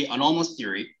gravitationally anomalous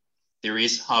theories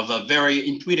have a very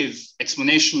intuitive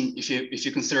explanation if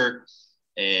you consider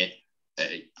I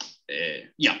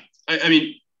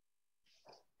mean,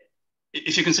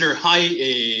 if you consider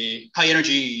high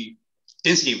energy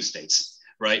density of states,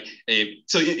 right?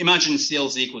 So imagine CL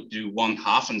is equal to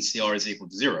 1/2 and CR is equal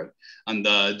to 0, and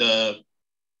the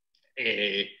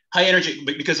high energy,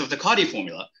 because of the Cardi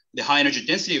formula, the high energy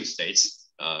density of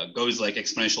states goes like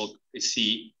exponential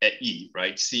CE,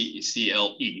 right?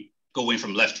 CLE, going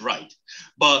from left to right.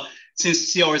 But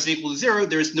since CR is equal to 0,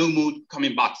 there is no mode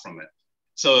coming back from it.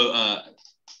 So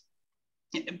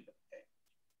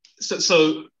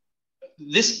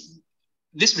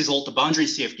this result, the boundary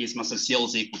CFTs must have CL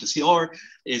is equal to CR,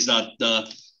 is that the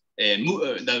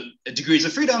degrees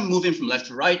of freedom moving from left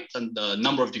to right and the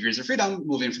number of degrees of freedom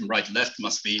moving from right to left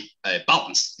must be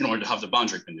balanced in order to have the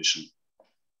boundary condition.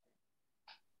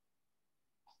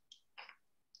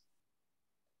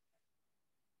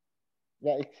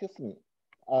 Yeah, excuse me.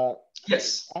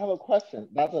 Yes. I have a question.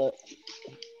 That the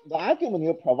argument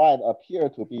you provide appear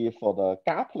to be for the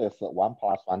gapless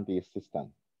 1+1D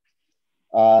system.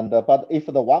 And but if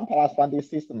the 1+1D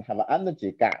system have an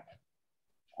energy gap,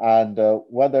 and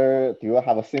whether do you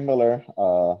have a similar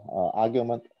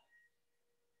argument?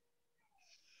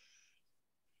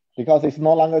 Because it's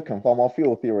no longer conformal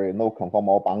field theory, no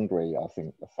conformal boundary, I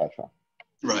think, etc.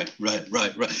 Right.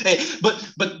 Hey, but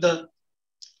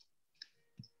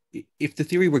if the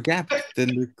theory were gapped,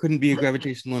 then there couldn't be a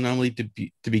gravitational anomaly to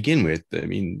begin with. I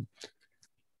mean,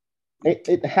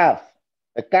 it has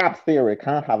a gap theory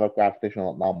can have a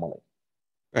gravitational anomaly.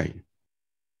 Right.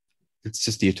 It's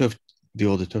just the old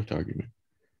 't Hooft argument.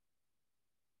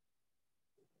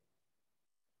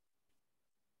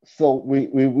 So we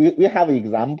have an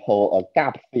example of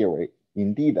gap theory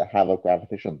indeed have a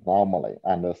gravitational anomaly,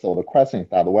 and so the question is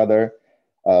that whether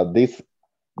this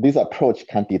approach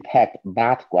can detect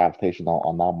that gravitational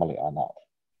anomaly or not.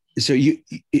 So you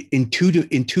in two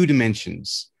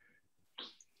dimensions,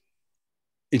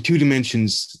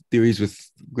 theories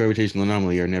with gravitational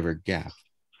anomaly are never gap.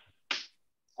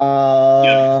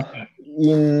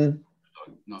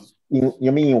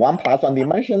 You mean in 1+1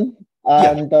 dimension?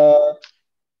 And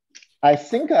I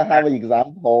think I have an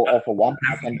example of a 1+1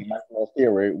 dimensional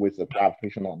theory with a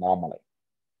gravitational anomaly.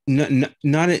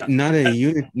 Not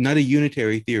a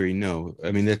unitary theory. No,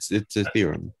 I mean it's a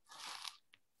theorem.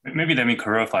 Maybe let me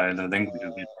clarify the language a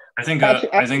bit. I think there's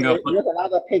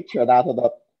another picture that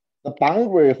the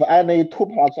boundary for any 2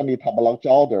 plus 1D topological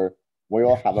order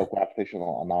will have a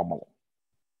gravitational anomaly.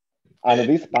 And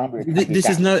this boundary this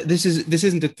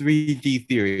isn't a 3D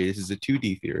theory. This is a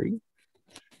 2D theory.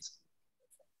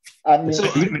 I mean, So,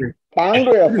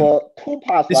 boundary of a 2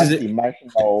 plus 1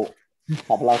 dimensional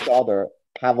topological order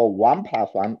have a 1 plus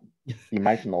 1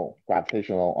 dimensional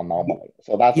gravitational anomaly.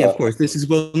 So that's of course, this is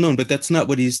well known, but that's not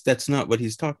what he's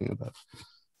talking about.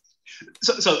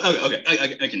 So okay,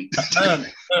 I can.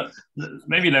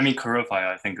 Maybe let me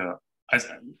clarify. I think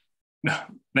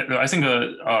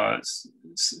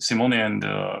Simone and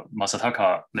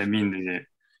Masataka, they mean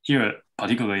here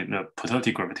particularly the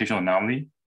perturbative gravitational anomaly.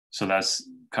 So that's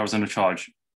chiral center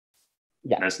charge.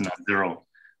 Yeah. That's not zero,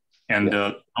 and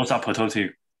those are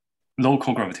perturbative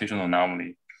local gravitational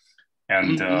anomaly.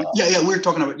 And we're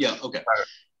talking about okay.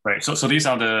 Right. So these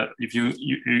are the if you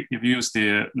use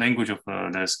the language of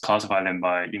this classify them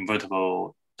by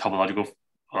invertible topological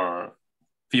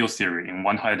field theory in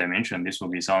one higher dimension, this will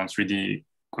be some 3D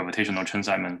gravitational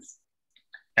Chen-Simons.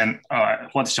 And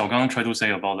what Xiaogang tried to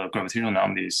say about the gravitational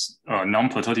anomaly is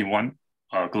non-perturbative one,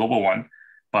 global one.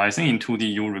 But I think in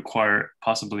 2D you require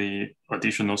possibly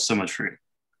additional symmetry.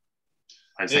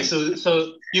 I think.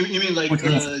 So you mean like which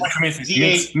means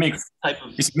it's mixed type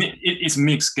of it's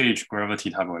mixed gauge gravity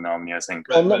type of anomaly, I think.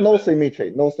 No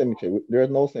symmetry. There's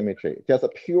no symmetry. Just a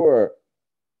pure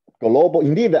global.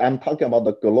 Indeed, I'm talking about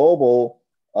the global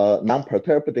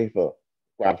non-perturbative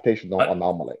gravitational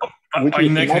anomaly, which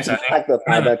is not detected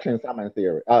by the Chen-Simon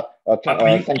theory.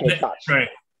 Central charge. Right.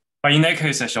 But in that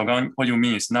case, Xiaogang, what you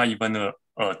mean is not even a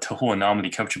Tahoe anomaly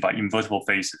captured by invertible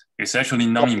phases. It's actually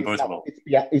non-invertible.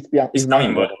 It's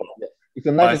non-invertible. It's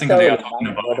a I think they are necessarily talking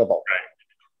about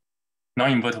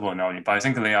non-invertible anomaly, but I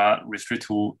think they are restricted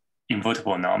to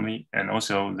invertible anomaly, and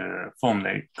also the form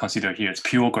they consider here is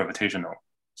pure gravitational.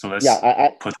 So let's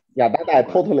that I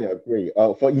totally agree.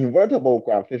 For invertible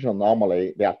gravitational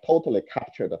anomaly, they are totally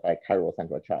captured by chiral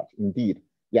central charge. Indeed.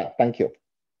 Yeah, thank you.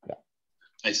 Yeah.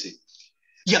 I see.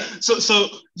 Yeah. So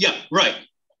yeah, right.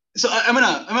 So I'm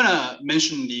gonna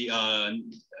mention the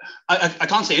I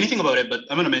can't say anything about it, but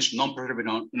I'm gonna mention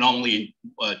non-perturbative anomaly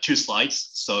in 2 slides.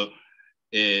 So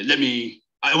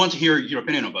I want to hear your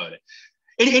opinion about it.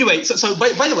 Anyway, so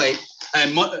by the way,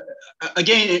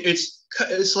 again, it's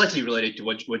slightly related to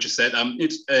what you said.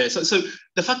 So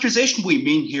the factorization we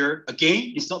mean here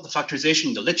again is not the factorization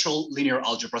in the literal linear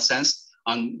algebra sense,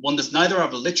 and one does neither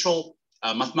have a literal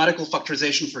mathematical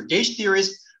factorization for gauge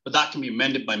theories, but that can be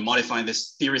amended by modifying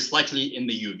this theory slightly in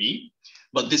the UV.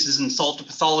 But this is in solved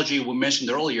pathology we mentioned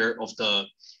earlier of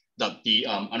that the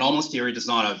anomalous theory does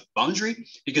not have boundary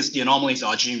because the anomalies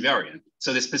are G invariant.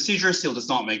 So this procedure still does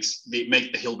not make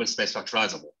the Hilbert space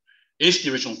factorizable if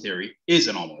the original theory is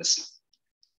anomalous.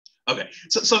 Okay,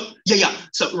 so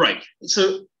right.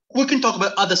 So we can talk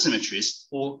about other symmetries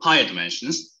or higher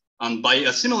dimensions. And by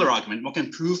a similar argument, one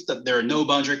can prove that there are no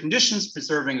boundary conditions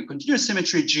preserving a continuous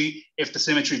symmetry G if the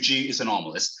symmetry G is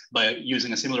anomalous by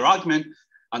using a similar argument.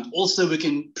 And also we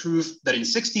can prove that in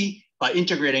 60, by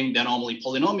integrating the anomaly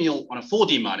polynomial on a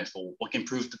 4D manifold, one can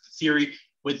prove that the theory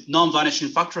with non-vanishing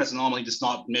factorized anomaly does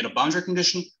not need a boundary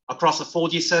condition across a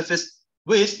 4D surface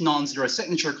with non-zero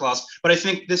signature class. But I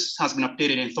think this has been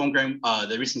updated in Thorngren,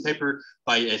 the recent paper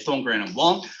by Thorngren and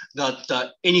Wang,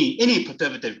 that any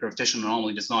perturbative gravitational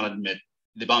anomaly does not admit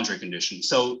the boundary condition.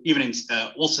 So even in,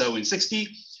 also in 60,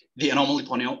 the anomaly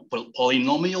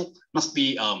polynomial must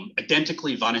be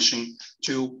identically vanishing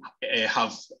to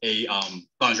have a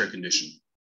boundary condition.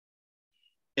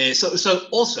 So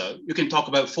also you can talk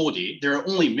about 4D. There are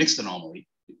only mixed anomaly,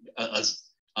 as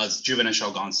Juven and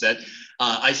Xiaogang said.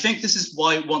 I think this is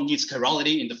why one needs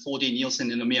chirality in the 4D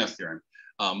Nielsen-Ninomiya theorem.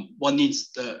 One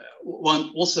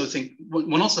also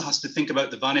has to think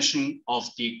about the vanishing of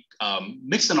the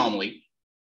mixed anomaly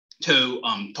to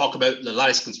talk about the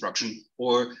lattice construction,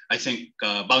 or I think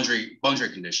boundary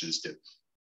conditions too.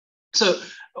 So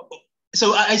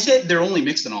I said they're only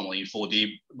mixed anomaly in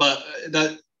 4D, but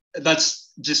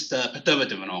that's just a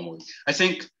perturbative anomaly. I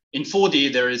think in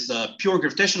 4D there is a pure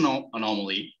gravitational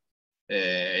anomaly.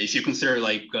 If you consider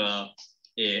like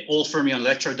all fermion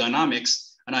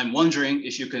electrodynamics, and I'm wondering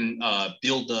if you can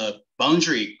build a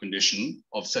boundary condition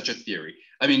of such a theory.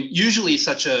 I mean, usually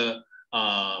such a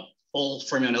all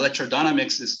fermion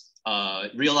electrodynamics is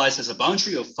realized as a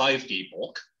boundary of 5D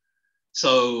bulk.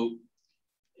 So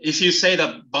if you say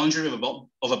that boundary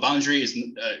of a boundary is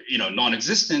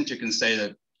non-existent, you can say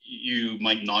that you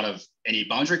might not have any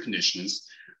boundary conditions,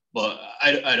 but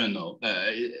I don't know.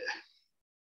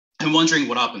 I'm wondering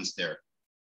what happens there.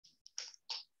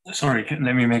 Sorry,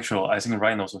 let me make sure. I think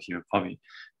Ryan also here probably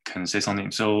can say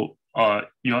something. So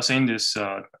you are saying this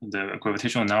the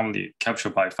gravitational anomaly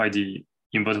captured by 5D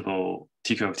invertible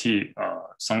TQFT,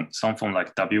 some form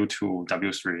like W2,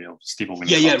 W3 of steeple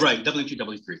winning. Yeah, right. W2,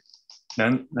 W3.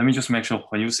 Then let me just make sure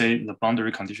when you say the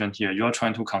boundary condition here, you are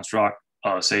trying to construct,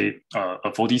 say,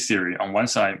 a 4D theory on one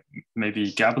side,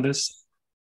 maybe gapless,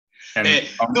 and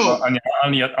on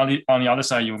the other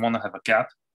side, you want to have a gap,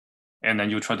 and then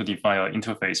you try to define an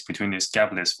interface between this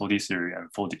gapless 4D theory and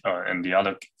 4D and the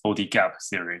other 4D gap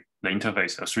theory, the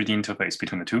interface, a 3D interface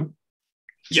between the two.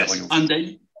 Yes, and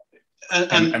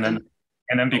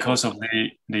then because of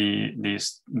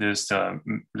this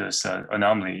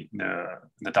anomaly,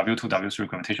 the W2 W3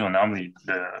 gravitational anomaly,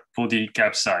 the 4D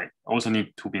gap side also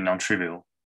need to be non-trivial.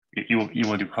 You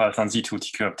will require some Z2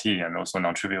 TQFT and also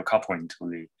non-trivial coupling to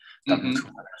the W2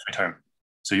 W3 term.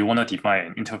 So you want to define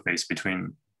an interface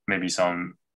between maybe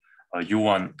some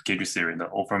U1 gauge theory, the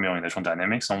all fermion electron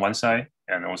dynamics on one side,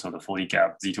 and also the 4D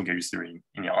gap Z2 gauge theory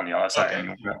on the other side.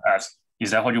 And you want to ask,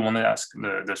 is that what you want to ask,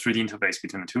 the 3D interface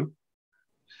between the two?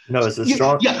 No, it's a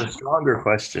stronger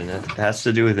question. It has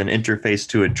to do with an interface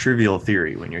to a trivial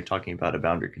theory when you're talking about a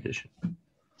boundary condition.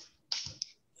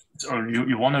 So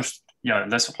you want to, yeah,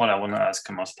 that's what I want to ask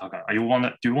Masataka. Do you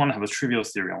want to have a trivial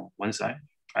theory on one side?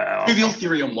 Trivial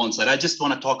theory on one side. I just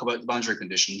want to talk about the boundary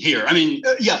condition here. I mean,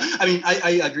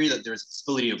 I agree that there's a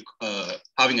possibility of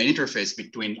having an interface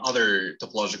between other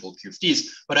topological QFTs,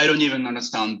 but I don't even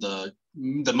understand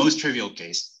the most trivial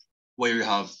case where you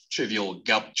have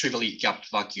trivially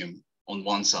gapped vacuum on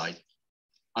one side,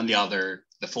 on the other,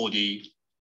 the 4D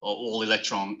all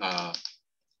electron, all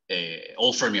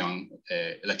fermion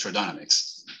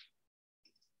electrodynamics.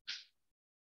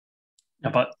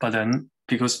 Yeah, but then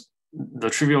because the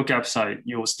trivial gap side,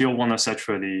 you still want to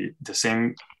saturate the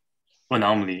same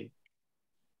anomaly,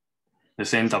 the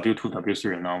same W2,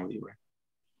 W3 anomaly, right?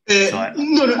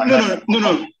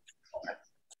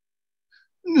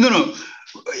 No.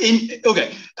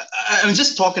 Okay, I'm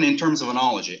just talking in terms of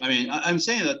analogy. I mean, I'm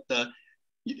saying that.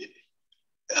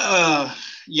 I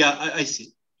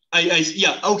see.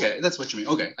 Yeah. Okay, that's what you mean.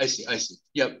 Okay, I see.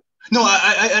 Yeah. No,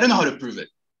 I don't know how to prove it.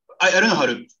 I don't know how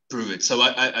to prove it, so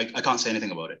I can't say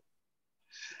anything about it.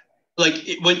 Like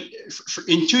when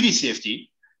in 2D CFT,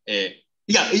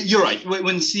 yeah, you're right.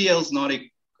 When CL is not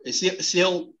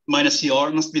CL minus CR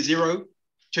must be 0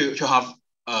 to have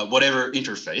whatever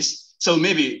interface. So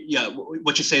maybe, yeah,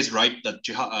 what you say is right, that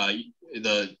you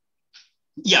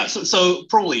so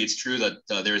probably it's true that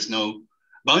there is no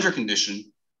boundary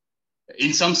condition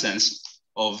in some sense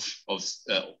of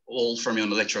all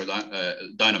fermion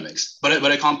electrodynamics,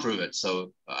 but I can't prove it.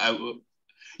 So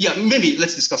maybe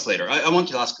let's discuss later. I want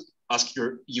to ask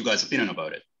you guys' opinion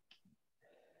about it.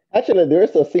 Actually, there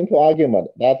is a simple argument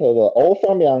that the all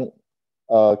fermion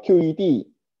QED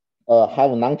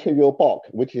have a non-trivial bulk,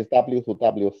 which is W2,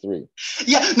 W3.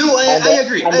 Yeah, no, I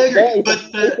agree. But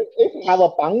if you have a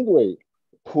boundary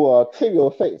to a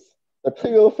trivial phase, the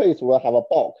trivial phase will have a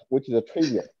bulk, which is a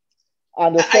trivial.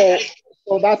 And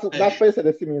so that's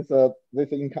basically means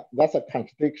that's a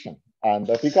contradiction. And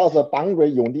because the boundary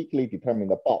uniquely determine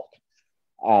the bulk.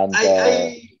 And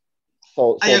there's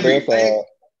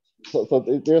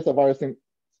a very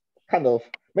kind of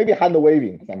maybe hand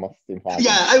waving some of the argument.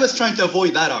 Yeah, I was trying to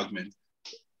avoid that argument.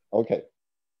 Okay.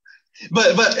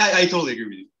 But I totally agree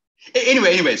with you.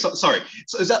 Anyway, so sorry.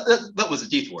 So that was a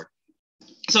detour.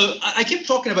 So I keep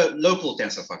talking about local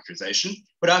tensor factorization,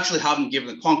 but I actually haven't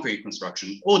given a concrete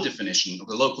construction or definition of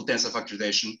the local tensor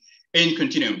factorization in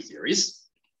continuum theories.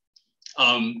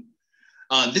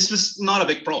 This was not a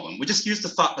big problem. We just used the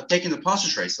fact that taking the partial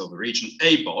trace over region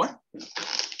A bar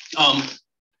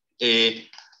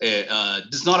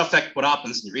does not affect what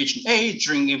happens in region A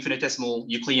during infinitesimal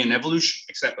Euclidean evolution,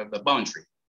 except at the boundary.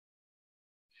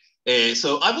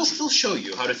 So I will still show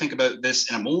you how to think about this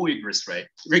in a more rigorous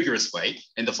way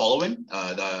in the following.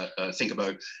 Think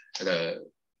about the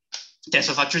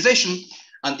tensor factorization,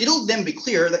 and it'll then be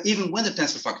clear that even when the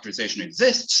tensor factorization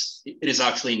exists, it is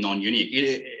actually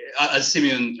non-unique. As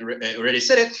Simeon already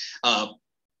said it,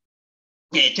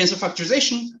 tensor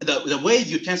factorization, the way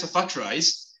you tensor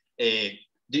factorize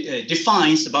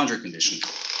defines the boundary condition.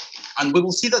 And we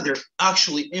will see that there are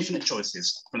actually infinite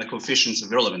choices from the coefficients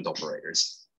of irrelevant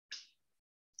operators.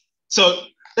 So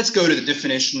let's go to the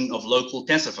definition of local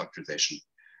tensor factorization.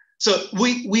 So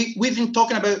we've been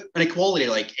talking about an equality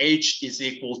like H is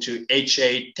equal to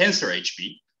HA tensor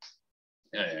HB.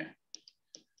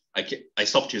 I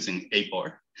stopped using A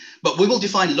bar, but we will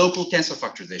define local tensor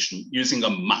factorization using a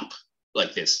map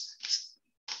like this.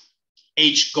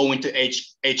 H going to HA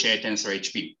tensor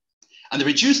HB. And the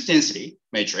reduced density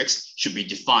matrix should be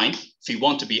defined if we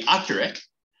want to be accurate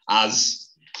as,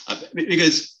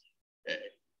 because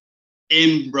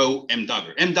M rho M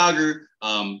dagger. M dagger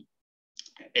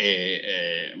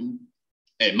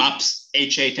maps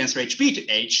HA tensor HB to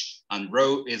H, and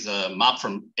rho is a map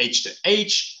from H to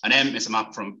H, and M is a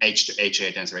map from H to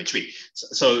HA tensor HB.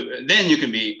 So then you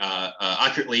can be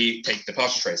accurately take the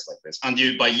partial trace like this. And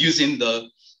you, by using the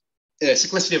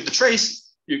cyclicity of the trace,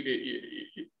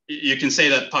 you can say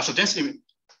that partial density,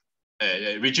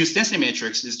 reduced density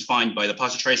matrix is defined by the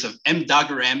partial trace of M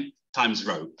dagger M times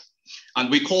rho. And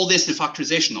we call this the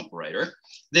factorization operator.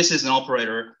 This is an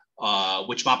operator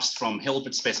which maps from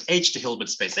Hilbert space H to Hilbert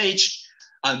space H.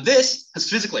 And this has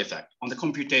physical effect on the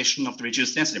computation of the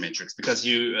reduced density matrix because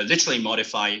you literally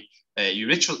modify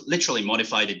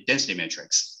the density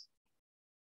matrix.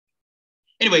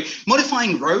 Anyway,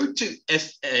 modifying rho to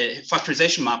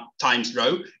factorization map times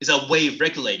rho is a way of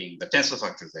regulating the tensor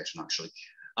factorization actually.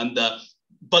 And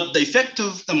but the effect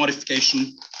of the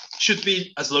modification should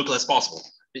be as local as possible.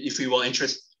 If we were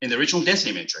interested in the original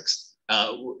density matrix,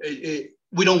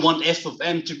 we don't want f of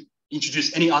m to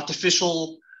introduce any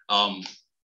artificial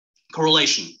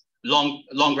correlation,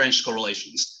 long-range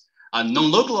correlations. And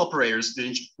non-local operators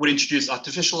would introduce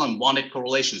artificial and wanted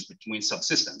correlations between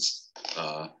subsystems.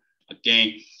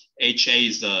 Again, HA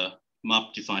is the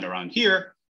map defined around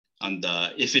here. And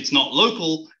if it's not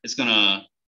local, it's gonna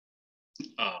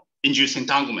induce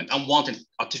entanglement, unwanted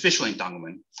artificial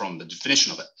entanglement from the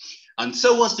definition of it. And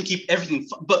so as to keep everything,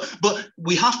 but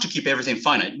we have to keep everything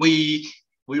finite. We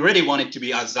really want it to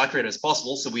be as accurate as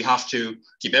possible, so we have to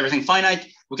keep everything finite.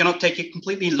 We cannot take it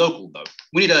completely local though.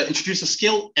 We need to introduce a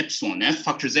scale, epsilon f,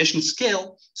 factorization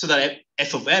scale, so that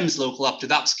f of m is local up to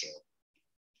that scale.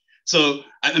 So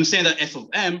I'm saying that f of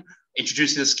m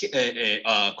introduces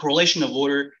a correlation of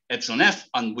order epsilon f,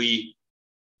 and we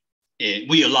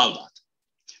allow that.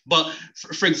 But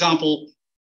for example,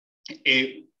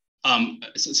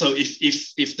 so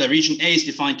if the region A is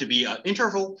defined to be an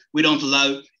interval, we don't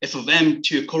allow f of m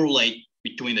to correlate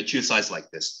between the two sides like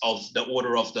this of the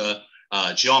order of the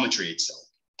geometry itself.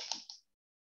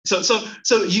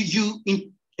 So you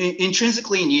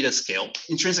intrinsically need a scale,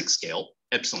 intrinsic scale,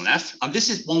 epsilon f, and this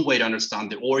is one way to understand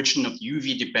the origin of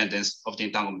UV dependence of the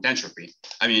entanglement entropy.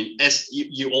 I mean, as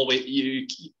you always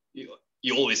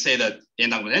say that the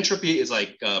entanglement entropy is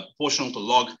like proportional to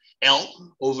log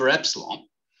L over epsilon,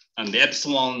 and the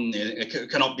epsilon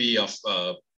cannot be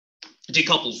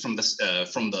decoupled from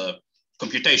the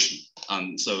computation,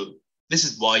 and so this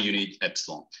is why you need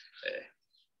epsilon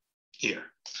here.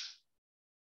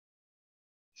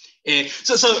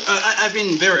 I've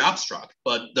been very abstract,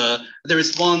 but there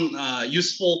is one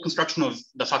useful construction of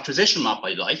the factorization map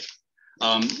I like.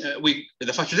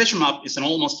 The factorization map is an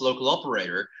almost local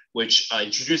operator which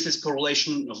introduces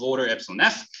correlation of order epsilon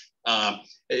f,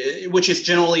 which is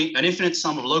generally an infinite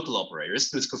sum of local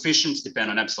operators whose coefficients depend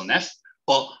on epsilon f.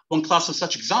 But one class of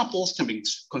such examples can be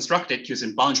constructed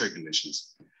using boundary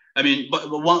conditions. I mean, but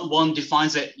one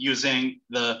defines it using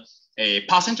a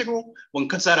path integral. One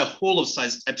cuts out a hole of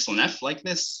size epsilon f like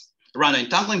this around the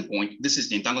entangling point. This is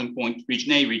the entangling point,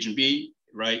 region A, region B,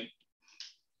 right?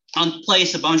 And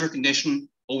place a boundary condition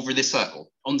over the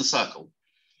circle, on the circle.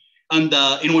 And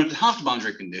in order to have the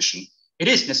boundary condition, it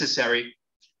is necessary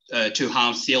to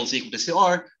have CL is equal to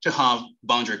CR to have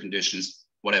boundary conditions,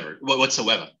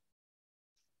 whatsoever.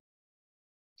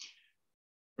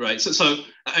 Right. So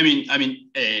I mean,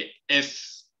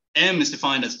 if M is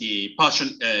defined as the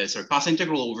path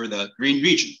integral over the green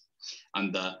region,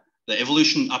 and the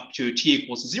evolution up to t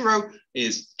equals 0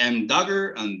 is M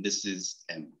dagger, and this is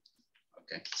M.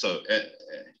 Okay, so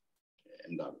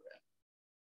M dagger.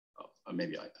 Oh,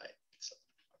 maybe I so.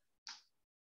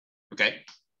 Okay.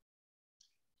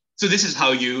 So this is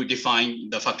how you define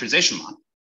the factorization map.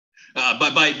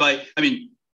 I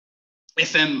mean,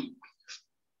 if M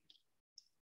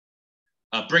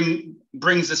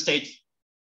brings the state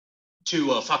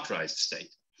to a factorized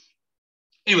state.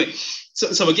 Anyway,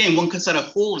 so again, one could set a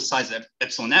whole size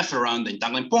epsilon f around the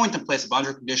entangling point and place a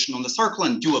boundary condition on the circle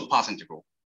and do a path integral.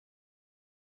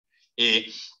 And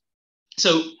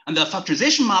the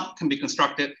factorization map can be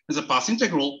constructed as a path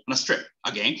integral on a strip,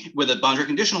 again, with a boundary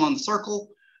condition on the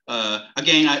circle.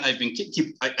 Again,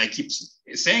 I keep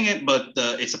saying it, but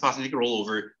it's a path integral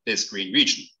over this green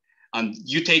region. And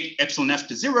you take epsilon f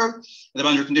to 0, and the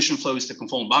boundary condition flows to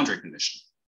conformal boundary condition.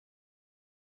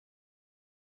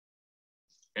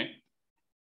 Okay.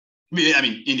 I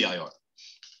mean, in the IR.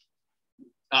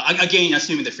 Again,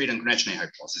 assuming the freedom connection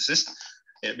hypothesis,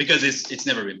 because it's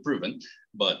never been proven,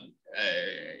 but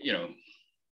you know,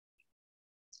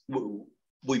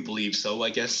 we believe so,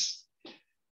 I guess.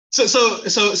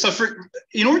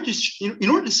 in order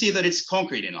to see that it's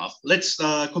concrete enough, let's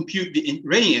compute the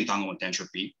Renyi entanglement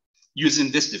entropy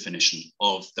using this definition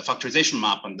of the factorization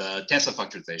map and the tensor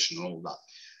factorization and all that.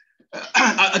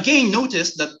 Again,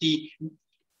 notice that the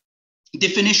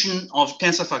definition of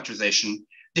tensor factorization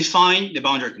define the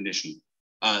boundary condition.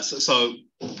 So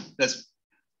that's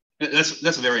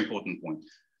a very important point,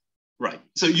 right?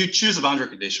 So you choose a boundary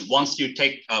condition once you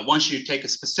take a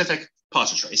specific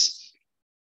partial trace.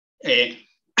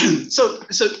 So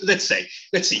let's see.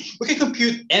 We can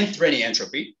compute nth Renyi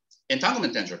entropy,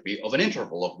 entanglement entropy of an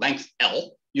interval of length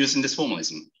L using this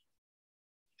formalism.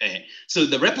 So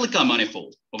the replica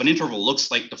manifold of an interval looks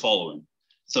like the following.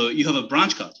 So you have a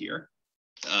branch cut here.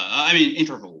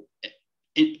 Interval.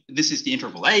 This is the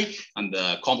interval A, and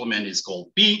the complement is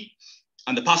called B,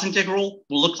 and the path integral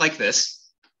will look like this.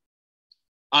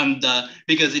 And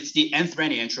because it's the nth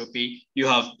Renyi entropy, you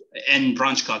have n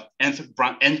branch cut, nth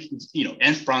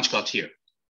branch cut here.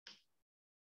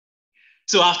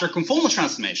 So after conformal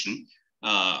transformation,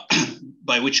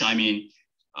 by which I mean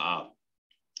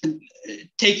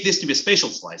take this to be a spatial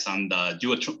slice and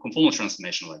do a conformal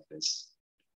transformation like this,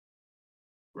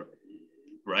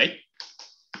 right?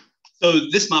 So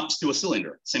this maps to a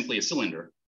cylinder, simply a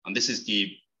cylinder, and this is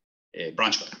the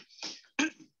branch cut.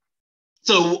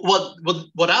 So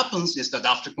what happens is that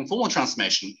after conformal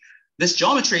transformation, this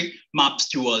geometry maps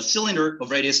to a cylinder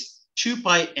of radius 2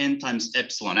 pi n times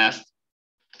epsilon f,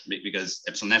 because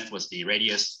epsilon f was the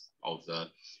radius of the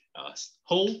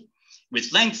hole,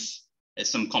 with length as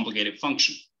some complicated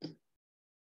function.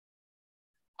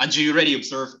 And you already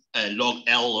observe log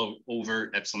L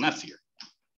over epsilon f here.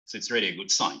 So it's really a good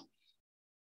sign.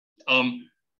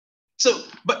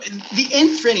 But the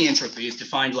nth Renyi entropy is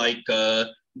defined like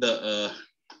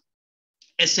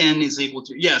Sn is equal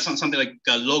to, something like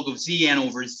log of Zn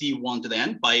over Z1 to the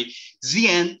n. By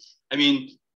Zn, I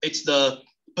mean, it's the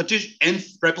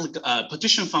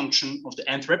partition function of the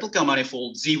nth replica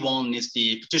manifold. Z1 is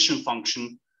the partition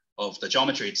function of the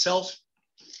geometry itself.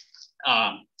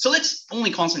 So let's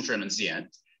only concentrate on Zn,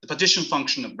 the partition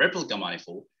function of replica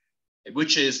manifold,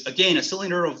 which is again a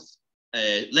cylinder of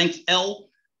length L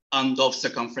and of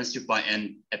circumference 2 pi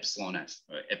n epsilon f.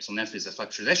 Epsilon f is a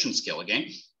factorization scale again.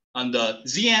 And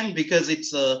Zn, because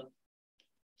it's a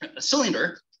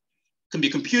cylinder, can be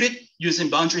computed using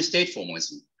boundary state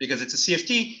formalism because it's a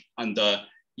CFT, and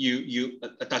you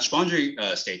attach boundary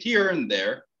state here and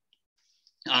there,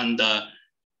 and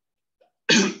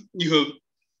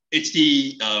it's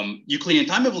the Euclidean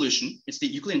time evolution. It's the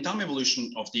Euclidean time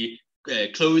evolution of the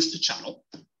closed channel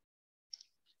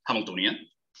Hamiltonian,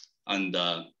 and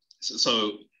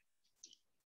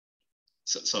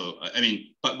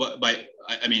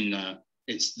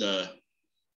it's the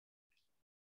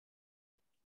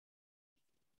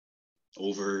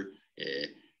over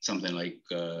something like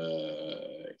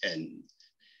n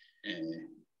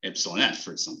epsilon f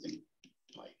or something,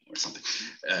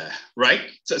 right?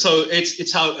 So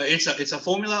it's a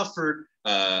formula for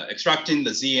extracting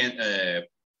the Zn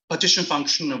partition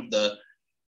function of the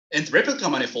nth replica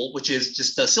manifold, which is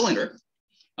just a cylinder,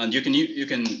 and you can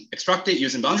extract it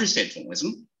using boundary state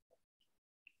formalism.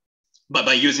 But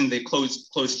by using the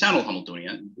closed channel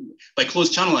Hamiltonian, by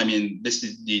closed channel I mean this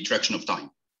is the direction of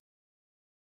time.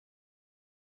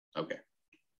 Okay.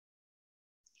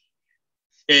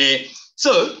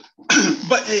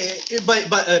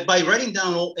 By writing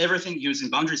down everything using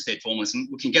boundary state formalism,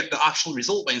 we can get the actual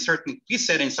result by inserting complete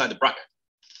set inside the bracket.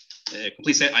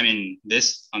 Complete set, I mean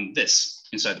this and this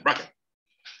inside the bracket.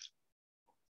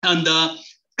 And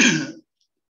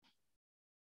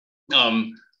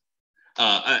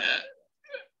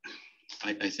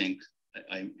I think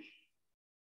by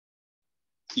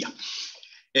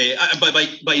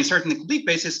inserting the complete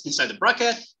basis inside the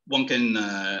bracket, one can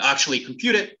actually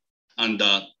compute it, and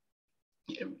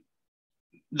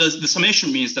the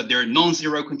summation means that there are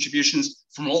non-zero contributions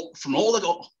from all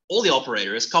the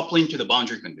operators coupling to the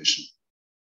boundary condition.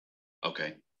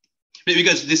 Okay,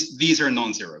 because these are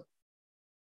non-zero.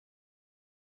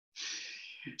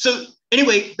 So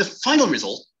anyway, the final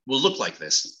result will look like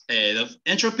this. The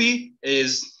entropy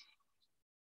is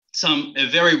a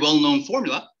very well-known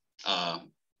formula. I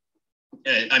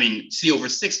mean, C over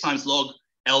 6 times log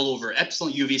L over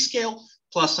epsilon UV scale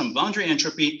plus some boundary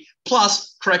entropy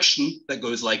plus correction that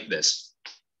goes like this.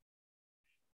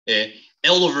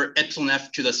 L over epsilon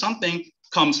f to the something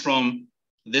comes from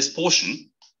this portion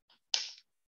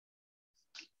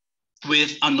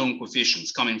with unknown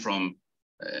coefficients coming from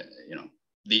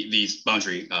these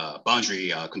boundary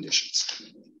conditions.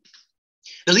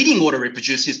 The leading order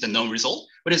reproduces the known result,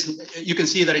 but you can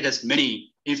see that it has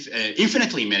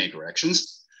infinitely many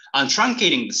directions. And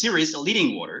truncating the series, the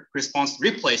leading order corresponds to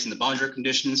replacing the boundary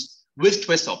conditions with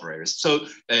twist operators. So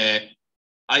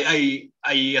I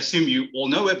assume you all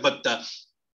know it, but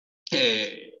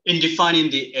in defining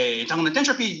the entanglement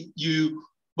entropy,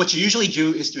 what you usually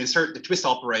do is to insert the twist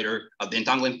operator at the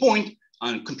entanglement point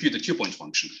and compute the 2-point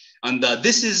function. And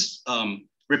this is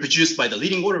reproduced by the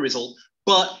leading order result,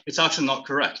 but it's actually not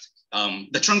correct.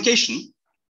 The truncation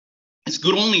is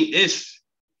good only if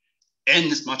n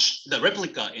is much, the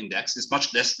replica index is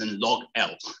much less than log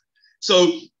L.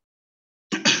 So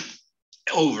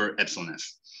over epsilon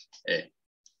f.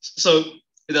 So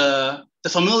the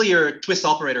familiar twist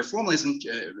operator formalism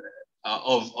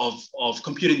of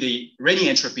computing the Renyi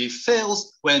entropy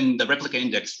fails when the replica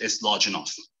index is large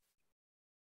enough.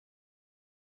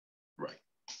 Right.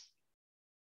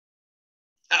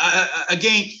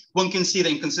 Again, one can see the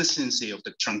inconsistency of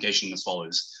the truncation as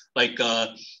follows. Like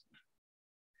all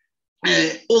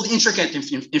the intricate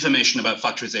information about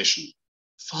factorization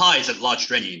hides at large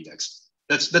Renyi index.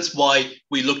 That's why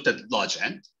we looked at large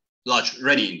n, large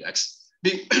Renyi index.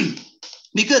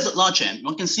 Because at large n,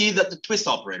 one can see that the twist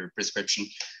operator prescription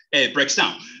breaks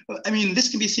down. I mean, this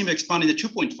can be seen by expanding the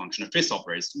 2-point function of twist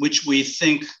operators, which we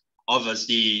think of as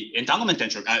the entanglement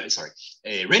entropy,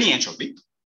 Renyi entropy.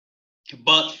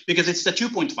 But because it's the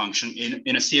 2-point function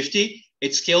in a CFT,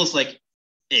 it scales like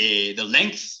the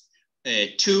length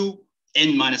to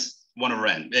n minus 1 over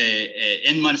n.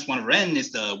 N minus 1 over n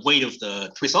is the weight of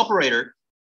the twist operator,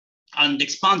 and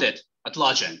expand it at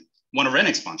large n, 1 over n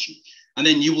expansion. And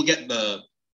then you will get the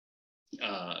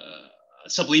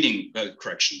subleading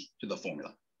correction to the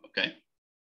formula, okay?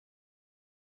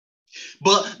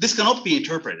 But this cannot be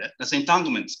interpreted as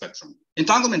entanglement spectrum.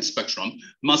 Entanglement spectrum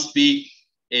must be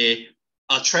a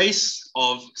trace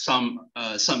of some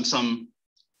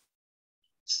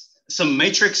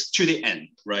matrix to the n,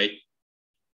 right?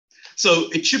 So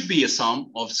it should be a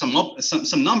sum of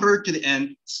some number to the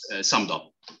n summed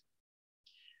up.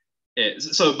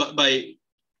 So by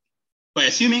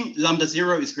assuming lambda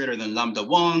 0 is greater than lambda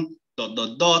 1, ...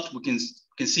 we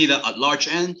can see that at large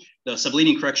n, the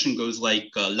subleading correction goes like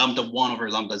lambda 1 over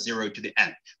lambda 0 to the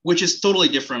n, which is totally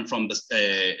different from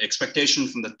the expectation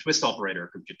from the twist operator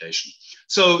computation.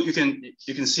 So you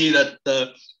can see that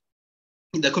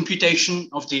the computation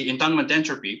of the entanglement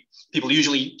entropy people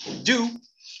usually do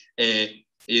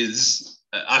is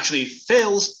actually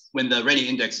fails when the Renyi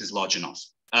index is large enough.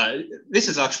 This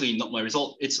is actually not my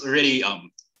result. It's already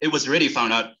it was already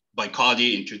found out by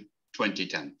Kadi in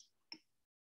 2010.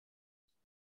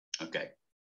 Okay.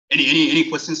 Any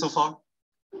questions so far?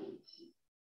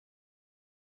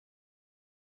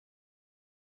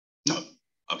 No.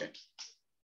 Okay.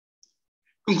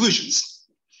 Conclusions.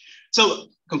 So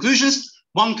conclusions.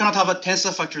 One cannot have a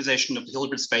tensor factorization of the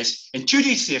Hilbert space in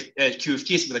 2D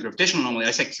QFTs with a gravitational anomaly.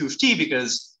 I say QFT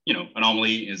because, you know,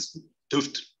 anomaly is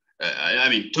Tooft.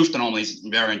 Tooft anomalies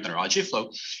invariant in RG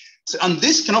flow. So, and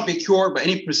this cannot be cured by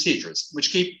any procedures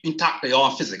which keep intact the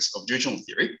law of physics of original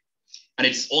theory. And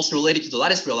it's also related to the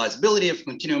lattice realizability of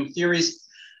continuum theories.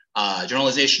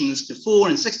 Generalizations to 4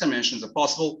 and 6 dimensions are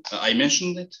possible. I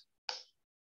mentioned it.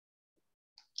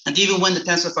 And even when the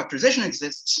tensor factorization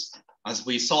exists, as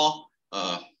we saw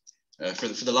for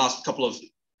the last couple of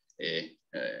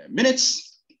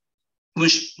minutes, one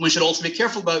should also be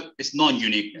careful about its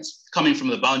non-uniqueness coming from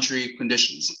the boundary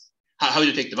conditions. How do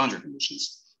you take the boundary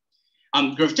conditions?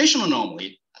 Gravitational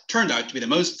anomaly turned out to be the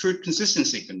most true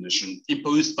consistency condition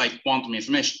imposed by quantum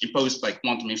information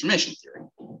theory,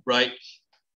 right?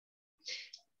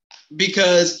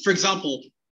 Because, for example,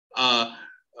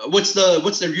 what's the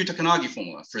Ryuta-Kanagi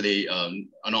formula for the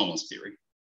anomalous theory?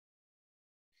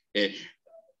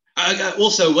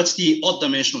 Also, what's the odd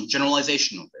dimensional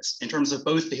generalization of this in terms of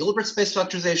both the Hilbert space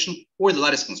factorization or the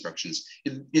lattice constructions?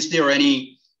 Is there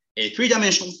any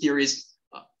 3-dimensional theories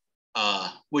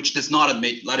which does not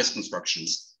admit lattice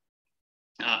constructions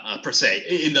per se,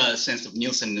 in the sense of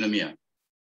Nielsen-Ninomiya?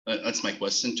 That's my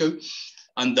question too.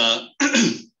 And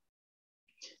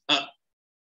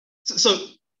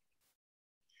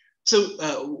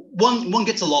one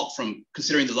gets a lot from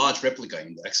considering the large replica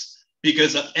index,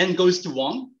 because n goes to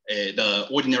 1, the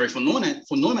ordinary von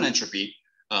Neumann entropy.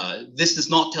 This does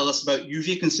not tell us about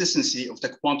UV consistency of the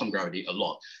quantum gravity a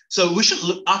lot. So we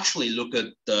should actually look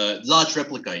at the large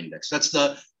replica index. That's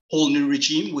the whole new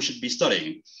regime we should be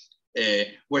studying,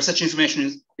 where such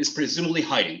information is presumably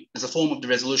hiding as a form of the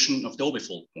resolution of the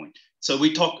orbifold point. So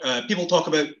we talk, people talk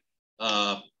about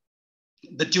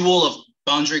the dual of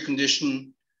boundary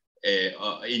condition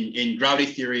in gravity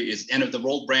theory is end of the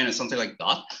world brane or something like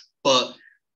that, but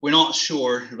we're not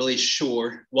really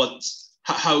sure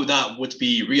how that would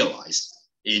be realized.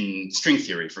 in string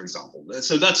theory, for example.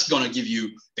 So that's going to give you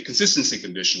the consistency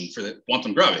condition for the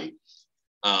quantum gravity.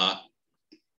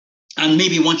 And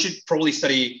maybe one should probably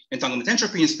study entanglement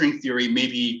entropy in string theory,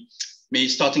 maybe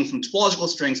starting from topological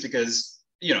strings, because,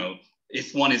 you know,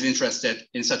 if one is interested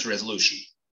in such a resolution.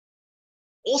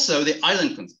 Also, the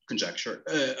island conjecture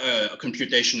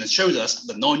computation that shows us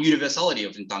the non-universality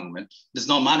of entanglement does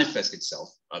not manifest itself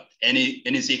at n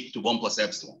is equal to 1 plus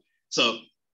epsilon. So,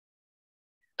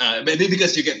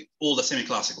 because you get all the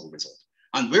semi-classical result.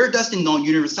 And where does the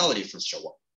non-universality first show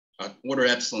up? At order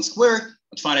epsilon squared,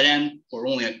 at finite n, or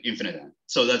only at infinite n?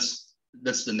 So that's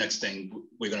the next thing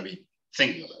we're going to be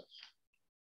thinking about.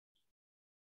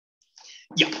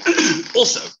 Yeah.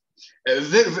 Also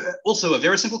a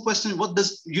very simple question: what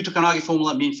does Yuta-Kanagi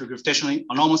formula mean for gravitational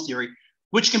anomalous theory,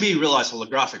 which can be realized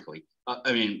holographically?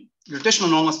 I mean, gravitational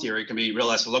anomalous theory can be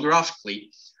realized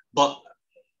holographically, but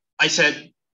I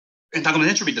said entanglement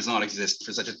entropy does not exist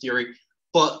for such a theory,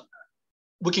 but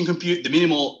we can compute the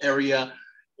minimal area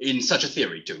in such a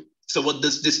theory too. So what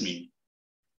does this mean?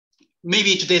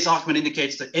 Maybe today's argument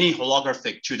indicates that any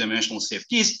holographic two-dimensional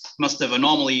CFTs must have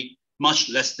anomaly much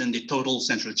less than the total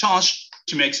central charge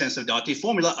to make sense of the RT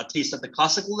formula, at least at the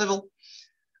classical level.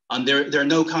 And there are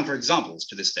no counterexamples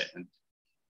to this statement.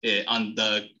 And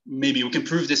maybe we can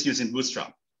prove this using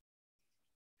Bootstrap.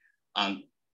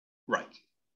 Right.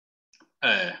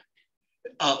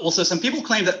 Also, some people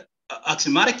claim that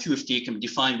axiomatic QFT can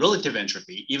define relative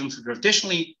entropy, even for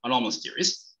gravitationally anomalous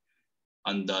theories.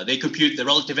 And they compute the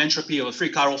relative entropy of a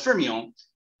free chiral fermion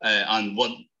and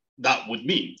what that would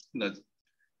mean.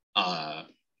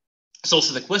 It's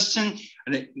also the question,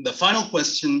 and the final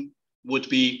question would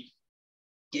be,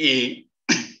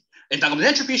 entanglement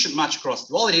entropy should match across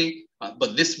duality,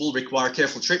 but this will require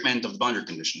careful treatment of the boundary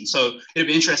condition. So it'll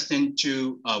be interesting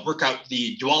to work out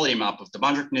the duality map of the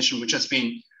boundary condition, which has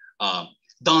been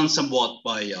done somewhat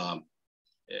by,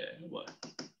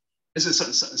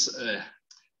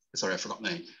 sorry, I forgot the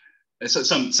name.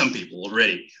 Some people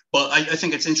already, but I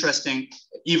think it's interesting,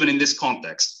 even in this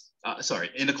context,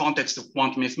 in the context of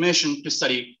quantum information, to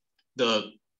study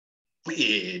the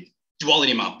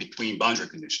duality map between boundary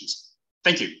conditions.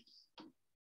 Thank you.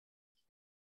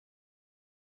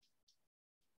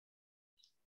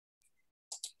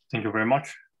 Thank you very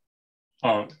much.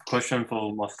 Question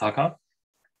for Masataka.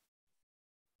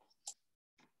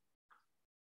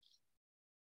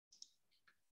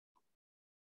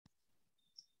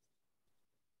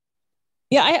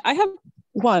 Yeah, I have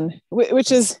one,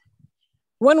 which is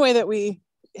one way that we,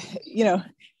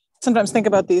 sometimes think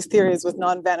about these theories with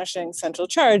non-vanishing central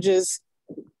charge is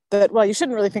that, well, you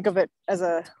shouldn't really think of it as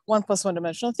a 1 plus 1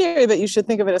 dimensional theory, but you should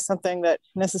think of it as something that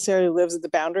necessarily lives at the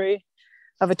boundary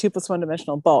of a 2 plus 1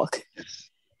 dimensional bulk.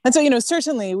 And so,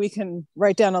 certainly we can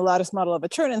write down a lattice model of a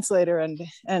Chern insulator.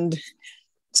 And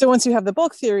so once you have the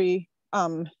bulk theory,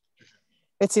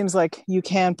 it seems like you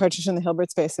can partition the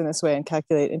Hilbert space in this way and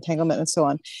calculate entanglement and so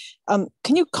on.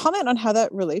 Can you comment on how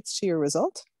that relates to your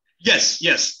result? Yes,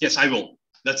 I will.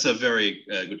 That's a very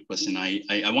good question.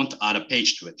 I want to add a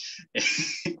page to it.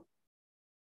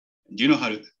 Do you know how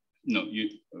to? No, you.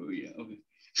 Oh yeah. Okay.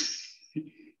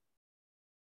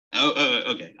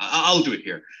 Okay. I'll do it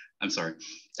here. I'm sorry.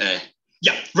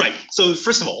 Yeah. Right. So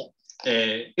first of all,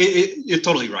 you're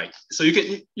totally right. So you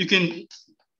can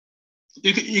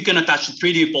attach the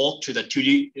 3D bulk to the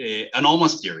 2D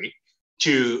anomalous theory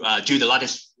to do the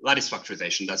lattice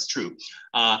factorization. That's true.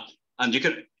 And you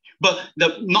can, but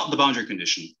not the boundary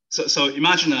condition. So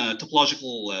imagine a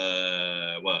topological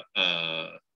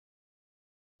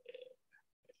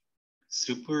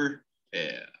super.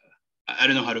 I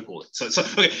don't know how to call it. So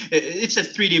okay, it's a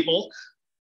 3D bulk,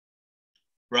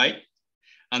 right?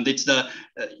 And it's the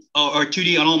our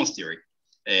 2D anomalous theory.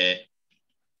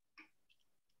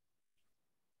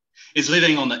 Is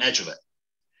living on the edge of it,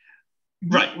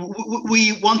 right?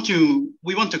 We want to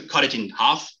cut it in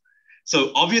half.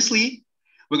 So obviously,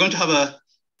 we're going to have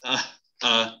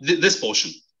this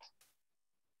portion.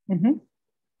 Mm-hmm.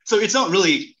 So it's not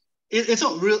really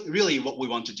what we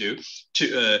want to do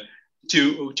to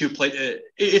play.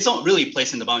 It's not really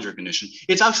placing the boundary condition.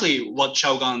 It's actually what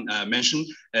Xiaogan mentioned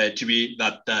to be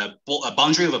that a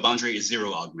boundary of a boundary is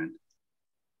zero argument.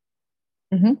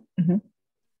 Mm-hmm. Mm-hmm.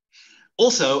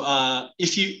 Also,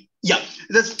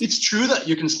 it's true that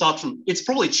you can start from. It's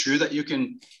probably true that you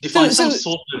can define some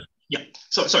sort of. Yeah.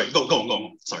 Sorry. Go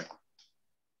on. Sorry.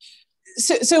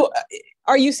 So,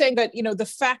 are you saying that the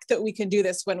fact that we can do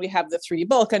this when we have the 3D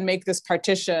bulk and make this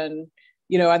partition,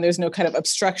 and there's no kind of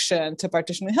obstruction to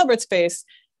partition the Hilbert space,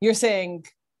 you're saying,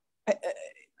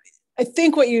 I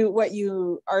think what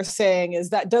you are saying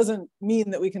is that doesn't mean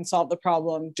that we can solve the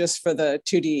problem just for the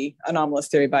 2D anomalous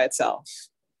theory by itself.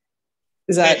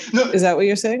 Is that what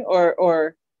you're saying,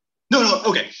 or? No.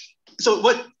 Okay. So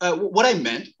what I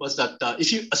meant was that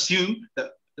if you assume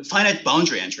the finite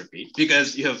boundary entropy,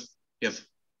 because you have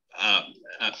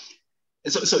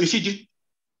so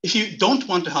if you don't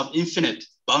want to have infinite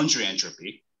boundary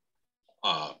entropy,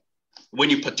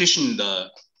 when you partition the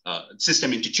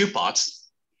system into two parts,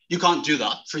 you can't do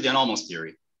that for the anomalous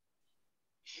theory.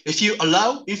 If you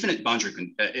allow infinite boundary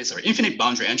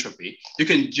entropy, you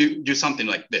can do something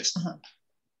like this.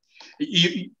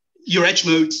 Your edge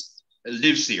mode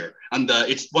lives here, and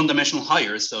it's one-dimensional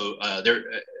higher, so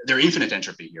there infinite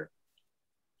entropy here.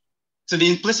 So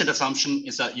the implicit assumption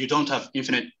is that you don't have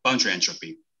infinite boundary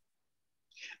entropy.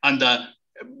 And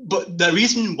but the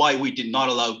reason why we did not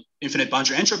allow infinite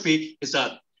boundary entropy is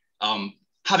that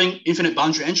having infinite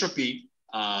boundary entropy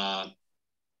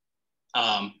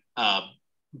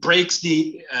breaks the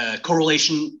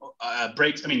correlation,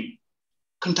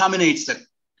 contaminates the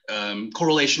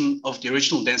correlation of the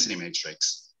original density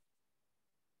matrix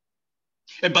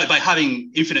by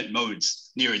having infinite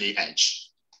modes near the edge.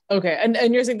 Okay,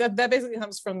 and you're saying that basically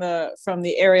comes from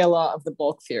the area law of the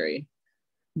bulk theory,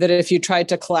 that if you tried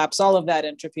to collapse all of that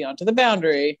entropy onto the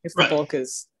boundary, if the bulk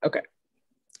is okay.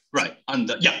 Right, and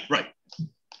yeah, right.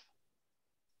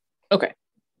 Okay.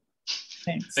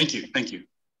 Thanks. Thank you.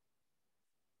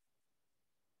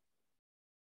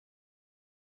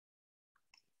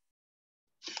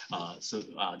 So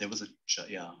there was a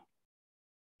yeah.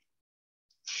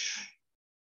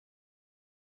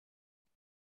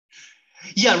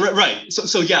 Yeah, right.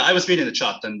 So yeah, I was reading the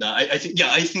chat, and I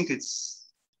think it's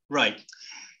right.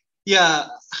 Yeah.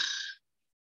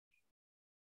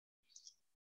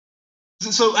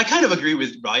 So I kind of agree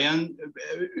with Ryan.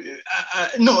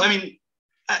 No, I mean,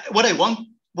 what I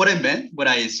meant when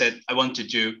I said I want to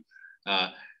do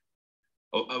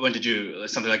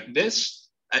something like this,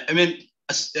 I meant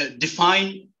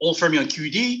define all fermion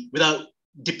QD without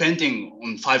depending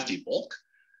on 5D bulk,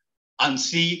 and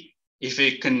see if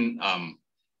it can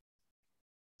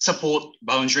support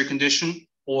boundary condition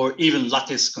or even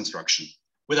lattice construction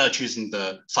without using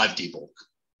the 5D bulk.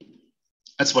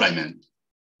 That's what I meant.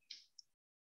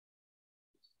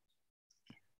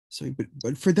 Sorry,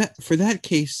 but for that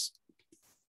case,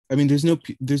 I mean, there's no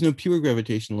pure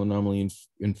gravitational anomaly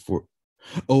in four.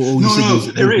 Oh, no,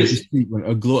 there is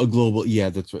a global. Yeah,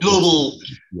 that's right. Global.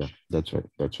 That's right.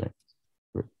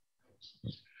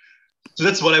 So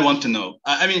that's what I want to know.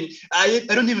 I mean, I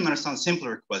don't even understand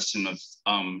simpler question of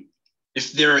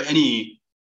if there are any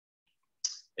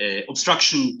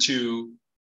obstruction to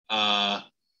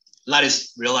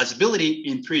lattice realizability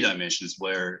in 3 dimensions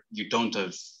where you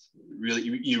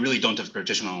really don't have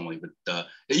gravitational anomaly, but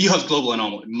you have global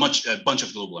anomaly, a bunch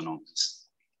of global anomalies.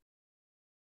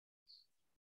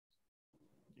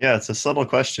 Yeah, it's a subtle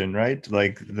question, right?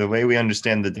 Like the way we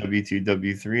understand the W2,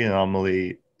 W3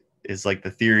 anomaly is like the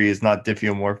theory is not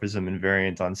diffeomorphism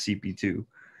invariant on CP2. Right.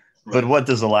 But what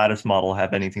does a lattice model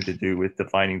have anything to do with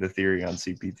defining the theory on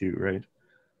CP2, right?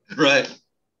 Right.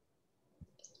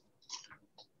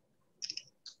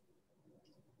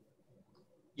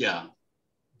 Yeah.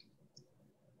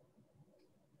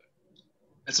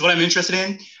 That's what I'm interested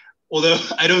in, although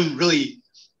I don't really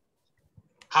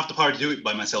have the power to do it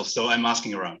by myself, so I'm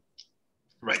asking around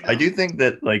right now. I do think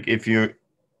that like if you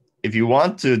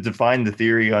want to define the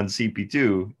theory on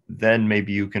CP2, then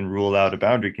maybe you can rule out a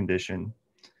boundary condition,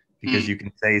 because you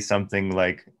can say something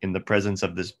like, in the presence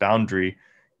of this boundary,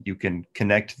 you can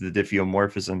connect the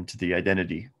diffeomorphism to the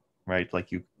identity, right?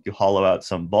 Like you hollow out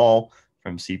some ball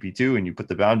from CP2 and you put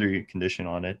the boundary condition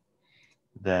on it,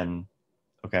 then,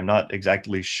 okay, I'm not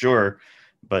exactly sure,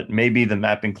 but maybe the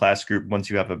mapping class group, once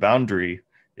you have a boundary,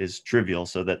 is trivial,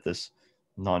 so that this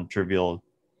non-trivial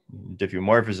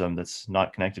diffeomorphism that's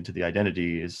not connected to the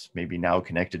identity is maybe now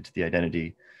connected to the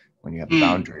identity when you have a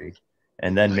boundary.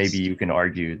 And then maybe you can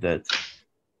argue that,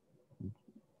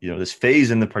 this phase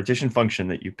in the partition function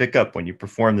that you pick up when you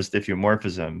perform this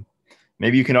diffeomorphism,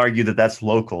 maybe you can argue that that's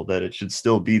local, that it should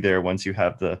still be there once you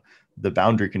have the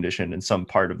boundary condition in some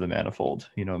part of the manifold,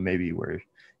 maybe where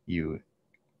you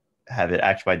have it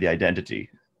act by the identity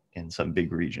in some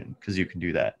big region, because you can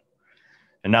do that.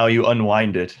 And now you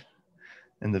unwind it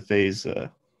in the phase,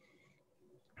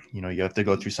 you have to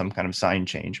go through some kind of sign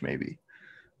change, maybe.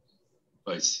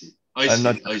 I see. I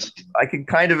can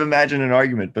kind of imagine an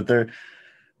argument, but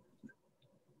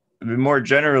more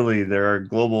generally, there are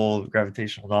global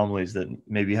gravitational anomalies that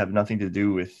maybe have nothing to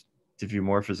do with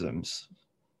diffeomorphisms.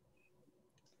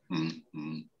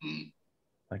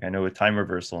 Like I know with time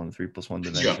reversal in 3+1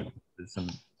 dimension,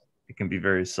 it can be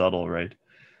very subtle, right?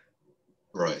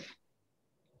 Right.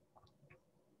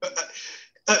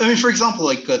 I mean, for example,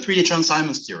 like 3D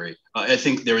Chern-Simons theory, I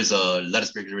think there is a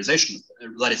lattice regularization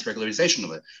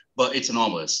of it, but it's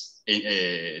anomalous,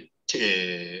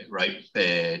 right?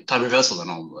 Time reversal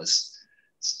anomalous.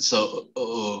 So,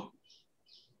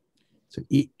 so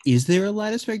is there a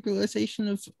lattice regularization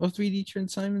of 3D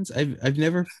Chern-Simons? I've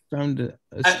never found a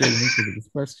straight answer to this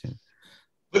question.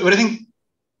 But I think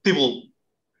people,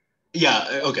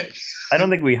 yeah, okay. I don't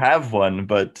think we have one,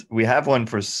 but we have one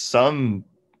for some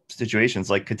situations,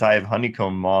 like Kitaev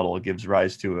honeycomb model gives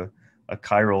rise to a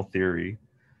chiral theory.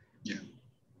 Yeah.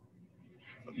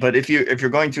 But if you're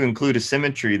going to include a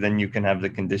symmetry, then you can have the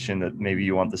condition that maybe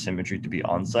you want the symmetry to be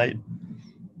on-site.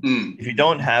 If you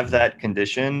don't have that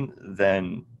condition,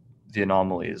 then the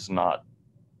anomaly is not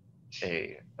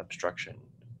a obstruction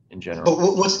in general.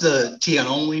 But what's the T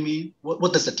anomaly mean?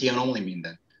 What does the T anomaly mean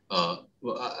then?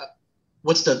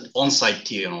 What's the on-site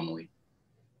T anomaly?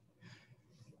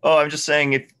 Oh, I'm just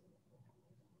saying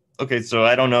okay, so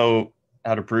I don't know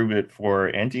how to prove it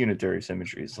for anti-unitary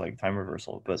symmetries like time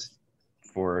reversal, but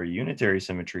for unitary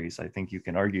symmetries, I think you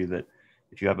can argue that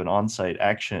if you have an on-site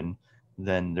action,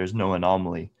 then there's no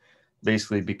anomaly,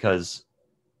 basically because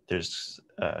there's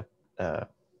a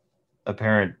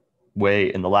apparent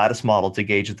way in the lattice model to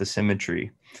gauge the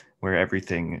symmetry where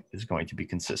everything is going to be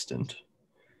consistent.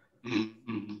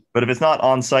 Mm-hmm. But if it's not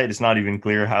on-site, it's not even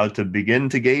clear how to begin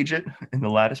to gauge it in the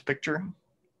lattice picture.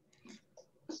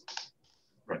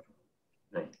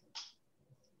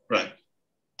 Right.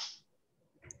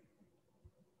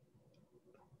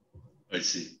 I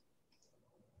see.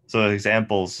 So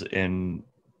examples in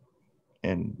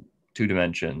 2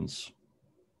 dimensions,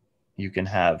 you can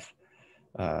have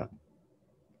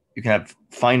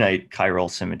finite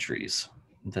chiral symmetries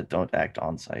that don't act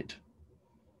on-site.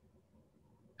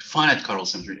 Finite chiral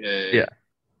symmetry. Yeah.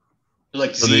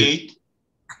 Like So Z8.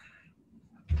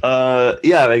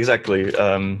 Yeah, exactly.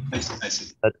 I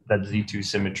see. That Z2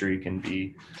 symmetry can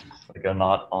be like a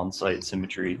not on-site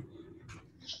symmetry.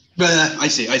 I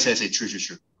see.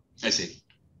 True. I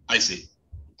see.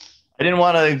 I didn't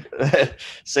want to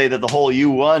say that the whole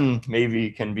U1 maybe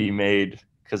can be made,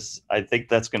 because I think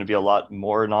that's going to be a lot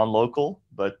more non-local.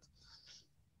 But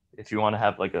if you want to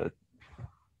have like a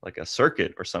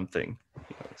circuit or something,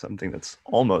 something that's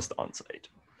almost on-site,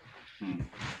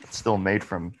 it's still made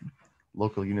from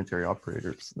local unitary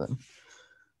operators, then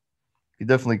you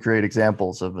definitely create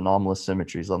examples of anomalous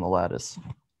symmetries on the lattice.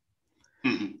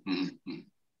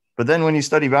 But then when you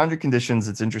study boundary conditions,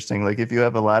 it's interesting. Like if you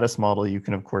have a lattice model, you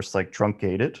can of course like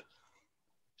truncate it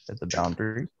at the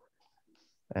boundary.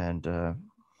 And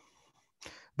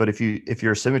but if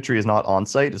your symmetry is not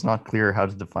on-site, it's not clear how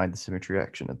to define the symmetry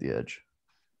action at the edge.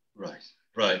 Right.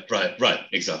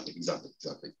 Exactly.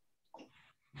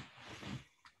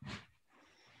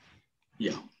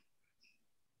 Yeah.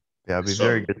 Yeah, it'd be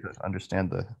very good to understand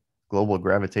the global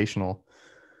gravitational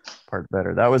part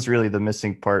better. That was really the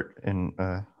missing part in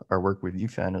our work with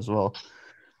UFAN as well.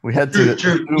 We had to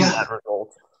assume that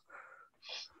result.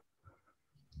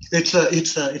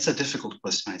 It's a difficult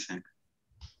question, I think.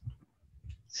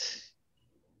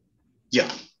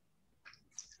 Yeah.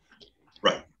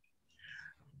 Right.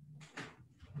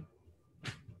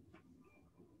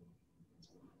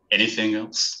 Anything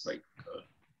else? Like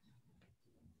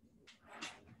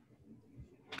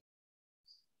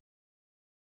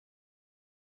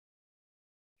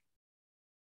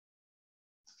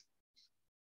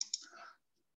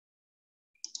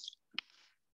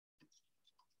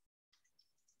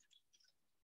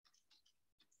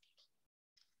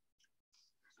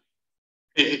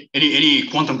any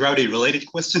quantum gravity related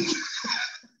questions?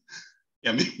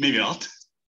 Yeah, maybe not.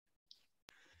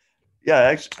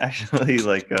 Yeah, actually,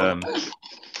 like, can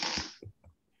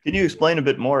you explain a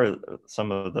bit more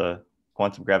some of the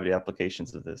quantum gravity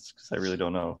applications of this? Because I really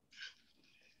don't know.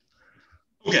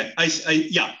 Okay, I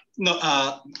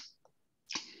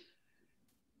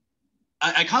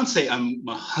can't say I'm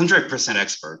 100%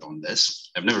 expert on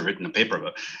this. I've never written a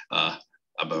paper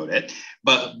about it,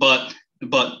 but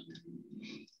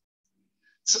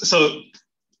so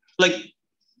like.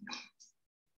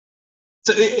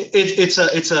 So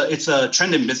it's a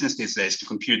trend in business these days to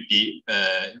compute the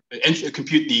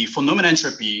phenomenon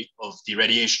entropy of the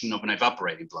radiation of an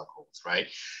evaporating black hole, right?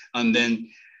 And then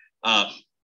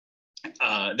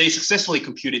they successfully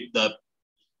computed the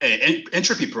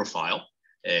entropy profile,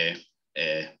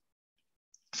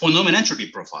 phenomenon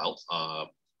entropy profile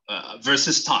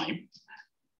versus time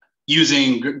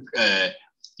using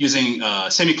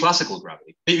semi-classical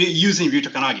gravity, using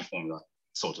Ryuta-Kanagi formula,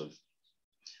 sort of.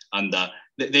 And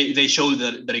they show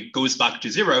that it goes back to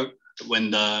zero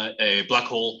when a black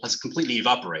hole has completely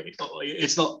evaporated.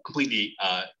 It's not completely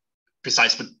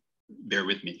precise, but bear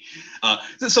with me.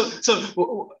 This was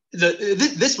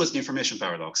the information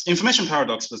paradox. The information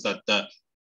paradox was that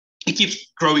it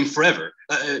keeps growing forever.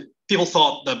 People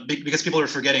thought that because people are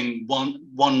forgetting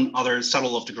one other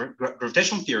subtle of the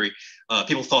gravitational theory,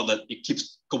 people thought that it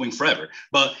keeps going forever.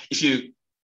 But if you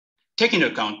take into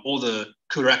account all the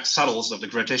correct subtles of the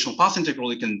gravitational path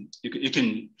integral, you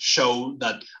can show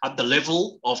that at the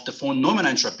level of the von Neumann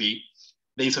entropy,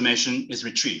 the information is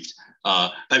retrieved.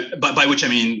 By which I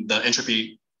mean the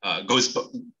entropy goes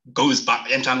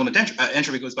back. Entanglement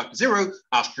entropy goes back to zero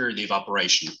after the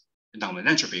evaporation. Entanglement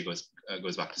entropy goes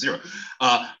back to zero.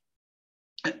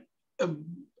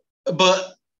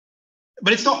 But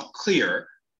it's not clear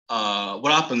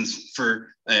what happens for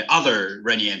other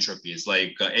Renyi entropies,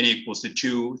 like n equals to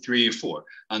 2, 3, or 4.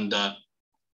 And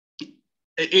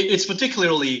it's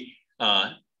particularly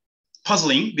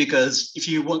puzzling because if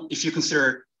you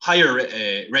consider higher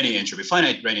Renyi entropy,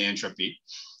 finite Renyi entropy,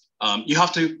 you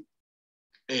have to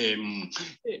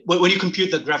when you compute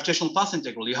the gravitational path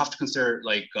integral, you have to consider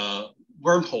like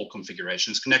wormhole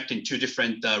configurations connecting two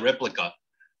different replica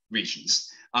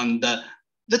regions, and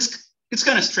it's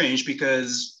kind of strange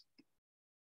because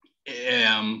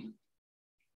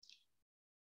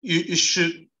you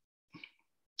should,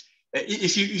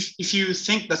 if you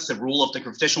think that's the rule of the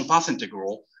gravitational path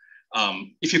integral,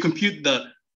 if you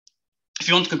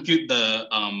want to compute the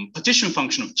partition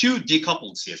function of two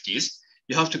decoupled CFTs,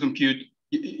 you have to compute.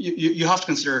 You have to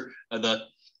consider the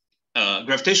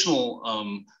gravitational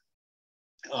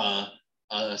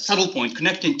saddle point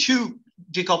connecting two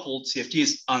decoupled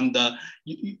CFTs, and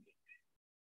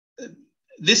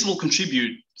this will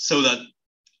contribute so that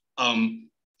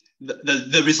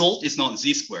the result is not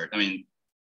z squared. I mean,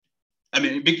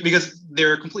 because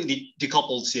they're completely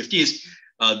decoupled CFTs,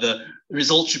 the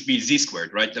result should be z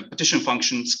squared, right? The partition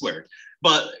function squared.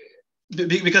 But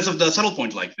because of the saddle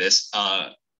point like this,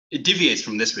 it deviates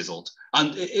from this result,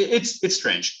 and it's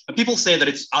strange. And people say that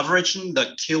it's averaging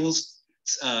that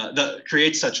that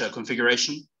creates such a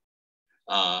configuration.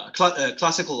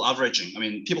 Classical averaging. I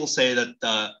mean, people say that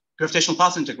the gravitational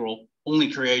path integral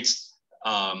only creates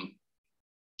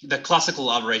the classical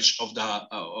average of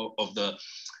the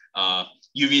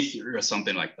UV theory or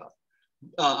something like that.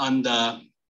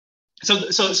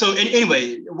 So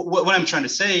anyway, what I'm trying to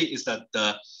say is that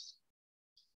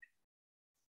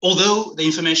although the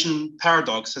information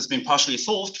paradox has been partially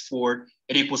solved for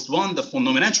n equals to 1, the von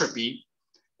Neumann entropy,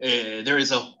 there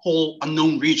is a whole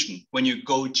unknown region when you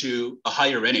go to a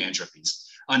higher Renyi entropies.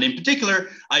 And in particular,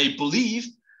 I believe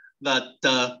that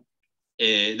the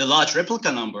large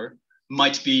replica number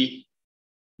might be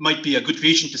a good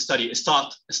region to study,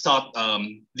 start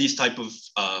these type of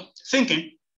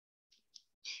thinking,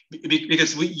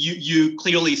 because you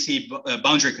clearly see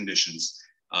boundary conditions,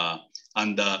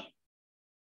 and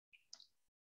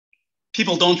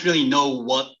people don't really know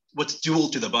what's dual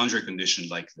to the boundary condition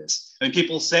like this. I mean,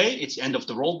 people say it's end of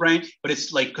the world brain, but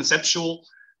it's like conceptual,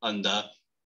 and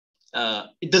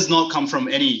it does not come from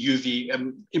any UV.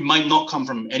 It might not come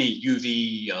from any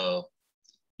UV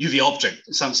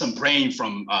object, some brain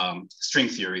from string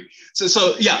theory.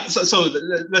 So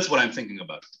that's what I'm thinking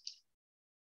about.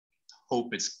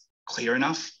 Hope it's clear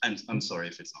enough, and I'm sorry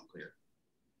if it's not clear.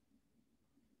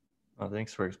 Oh,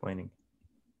 thanks for explaining.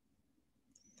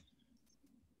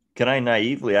 Can I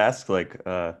naively ask, like,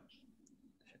 I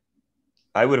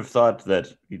would have thought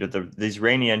that these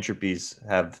Renyi entropies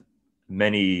have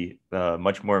many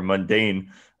much more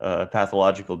mundane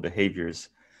pathological behaviors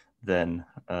than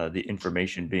the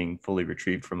information being fully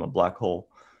retrieved from a black hole.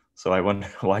 So I wonder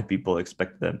why people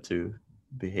expect them to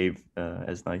behave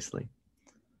as nicely.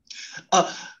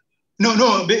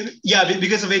 No,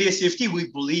 because of ADS-CFT,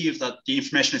 we believe that the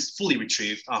information is fully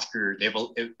retrieved after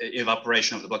the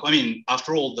evaporation of the black hole. I mean,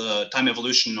 after all, the time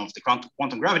evolution of the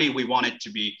quantum gravity, we want it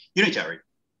to be unitary,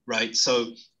 right?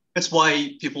 So that's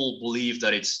why people believe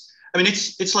that it's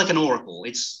like an oracle.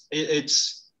 It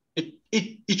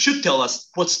should tell us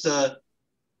what's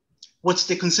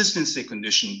the consistency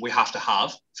condition we have to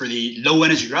have for the low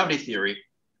energy gravity theory,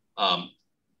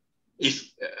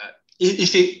 if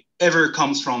it ever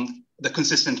comes from the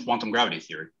consistent quantum gravity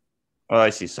theory. Oh,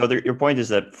 I see. So your point is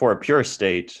that for a pure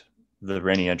state, the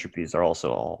Renyi entropies are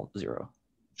also all zero.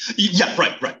 Yeah,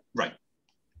 right.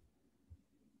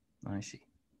 I see.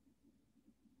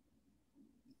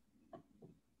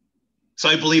 So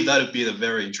I believe that would be the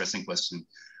very interesting question,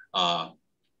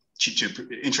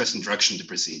 interesting direction to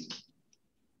proceed.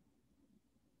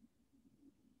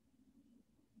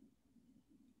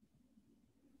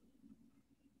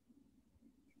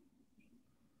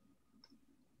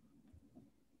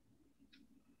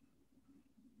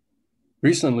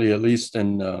 recently, at least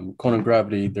in quantum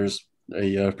gravity, there's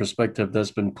a perspective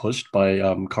that's been pushed by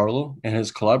Carlo and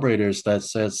his collaborators that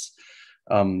says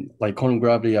like quantum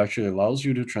gravity actually allows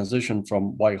you to transition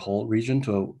from white hole region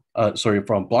to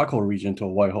from black hole region to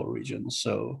a white hole region.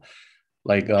 So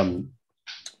like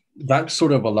that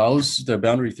sort of allows the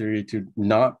boundary theory to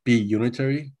not be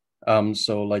unitary.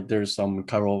 So like there's some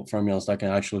chiral fermions that can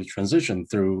actually transition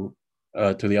through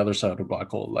to the other side of the black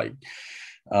hole. Like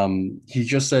he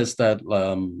just says that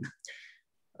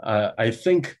I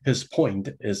think his point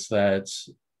is that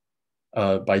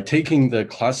by taking the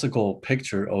classical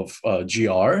picture of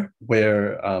GR,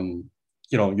 where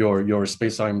you know your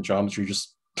space-time geometry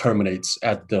just terminates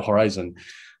at the horizon,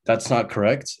 that's not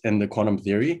correct in the quantum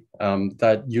theory.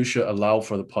 That you should allow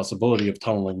for the possibility of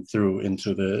tunneling through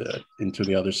into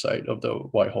the other side of the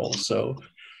white hole. So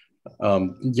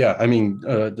yeah, I mean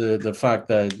the fact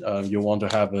that you want to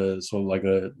have a sort of like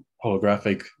a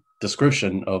holographic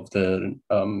description of the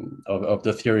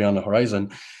theory on the horizon,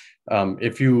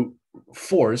 if you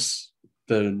force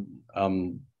the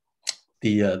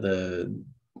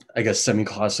I guess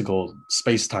semi-classical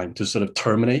space-time to sort of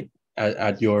terminate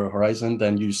at your horizon,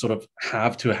 then you sort of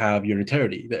have to have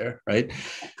unitarity there, right?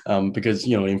 Because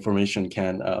you know information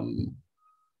can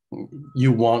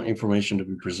you want information to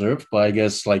be preserved, but I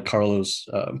guess like Carlos'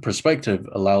 perspective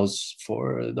allows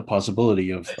for the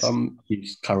possibility of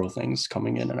these chiral things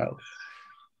coming in and out.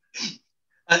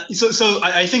 So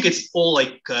I think it's all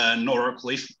like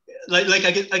numerical. Like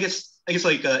I guess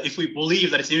like if we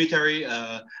believe that it's unitary,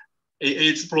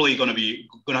 it's probably gonna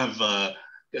have a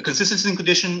consistency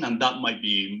condition, and that might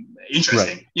be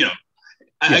interesting. Right. You know,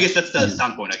 I guess that's the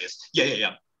standpoint. I guess.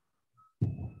 Yeah.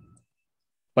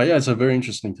 But yeah, it's a very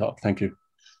interesting talk. Thank you.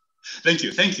 Thank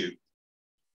you.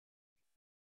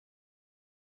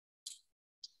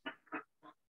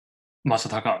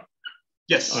 Masataka.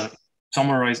 Yes.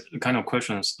 Summarize kind of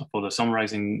questions for the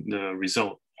summarizing the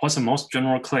result. What's the most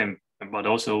general claim, but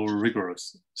also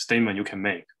rigorous statement you can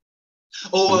make?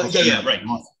 Oh, yeah, right.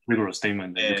 Rigorous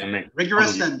statement that you can make.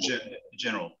 Rigorous and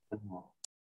general.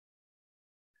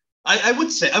 I would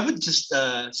just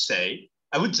say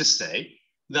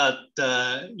that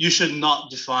you should not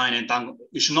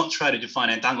try to define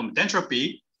entanglement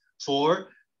entropy for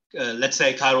let's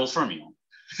say chiral fermion.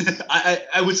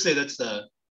 I would say that's the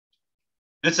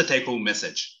take-home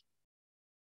message.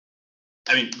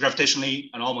 I mean, gravitationally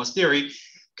anomalous theory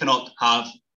cannot have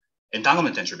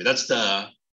entanglement entropy.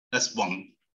 That's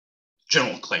one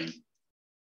general claim.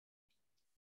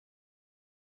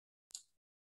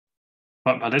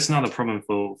 But that's not a problem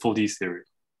for 4D theory.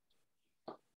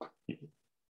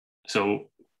 So,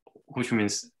 which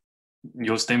means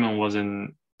your statement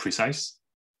wasn't precise?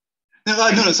 No.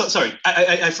 Sorry,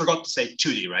 I forgot to say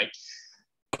 2D, right?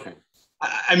 Okay.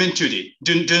 I meant 2D.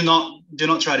 Do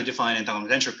not try to define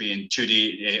entanglement entropy in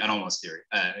 2D anomalous theory,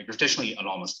 gravitationally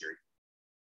anomalous theory.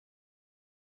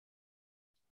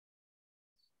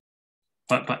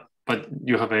 But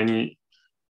you have any?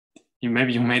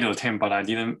 Maybe you made an attempt, but I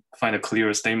didn't find a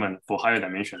clear statement for higher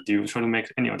dimension. Do you try to make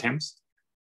any attempts?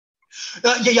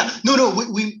 Yeah. No.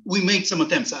 We made some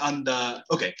attempts, and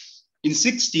okay. In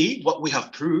 6D, what we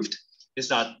have proved is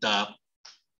that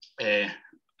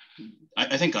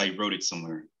I think I wrote it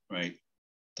somewhere, right?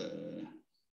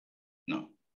 No.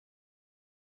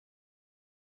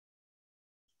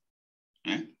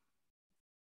 Eh?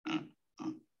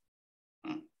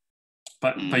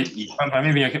 But maybe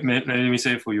let me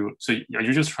say it for you. So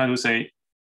you just try to say,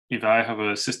 if I have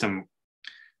a system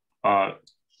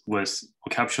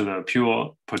capture the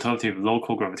pure perturbative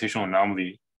local gravitational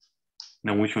anomaly,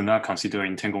 then we should not consider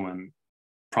entanglement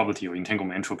property or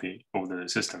entanglement entropy of the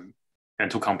system,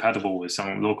 and to compatible with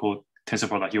some local tensor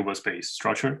product Hilbert space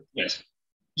structure. Yes.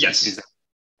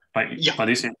 But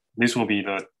this will be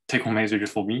the take-home message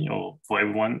for me or for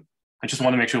everyone. I just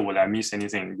want to make sure whether I miss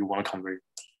anything you want to convey.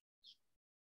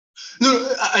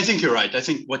 No, I think you're right. I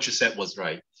think what you said was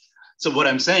right. So what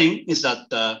I'm saying is that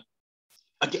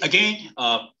again,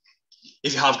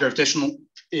 if you have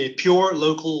pure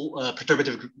local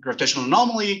perturbative gravitational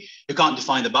anomaly, you can't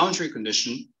define the boundary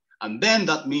condition, and then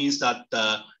that means that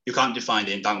you can't define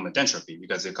the entanglement entropy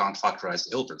because you can't factorize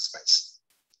the Hilbert space.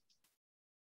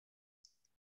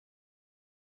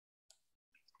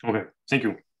 Okay, thank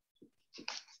you.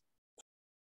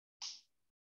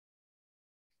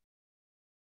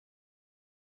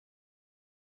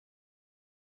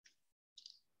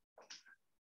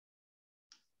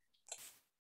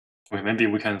 Okay, maybe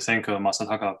we can thank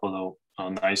Masataka for the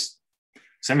nice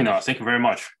seminar. Thank you very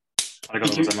much. Thank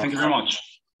you very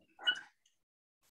much.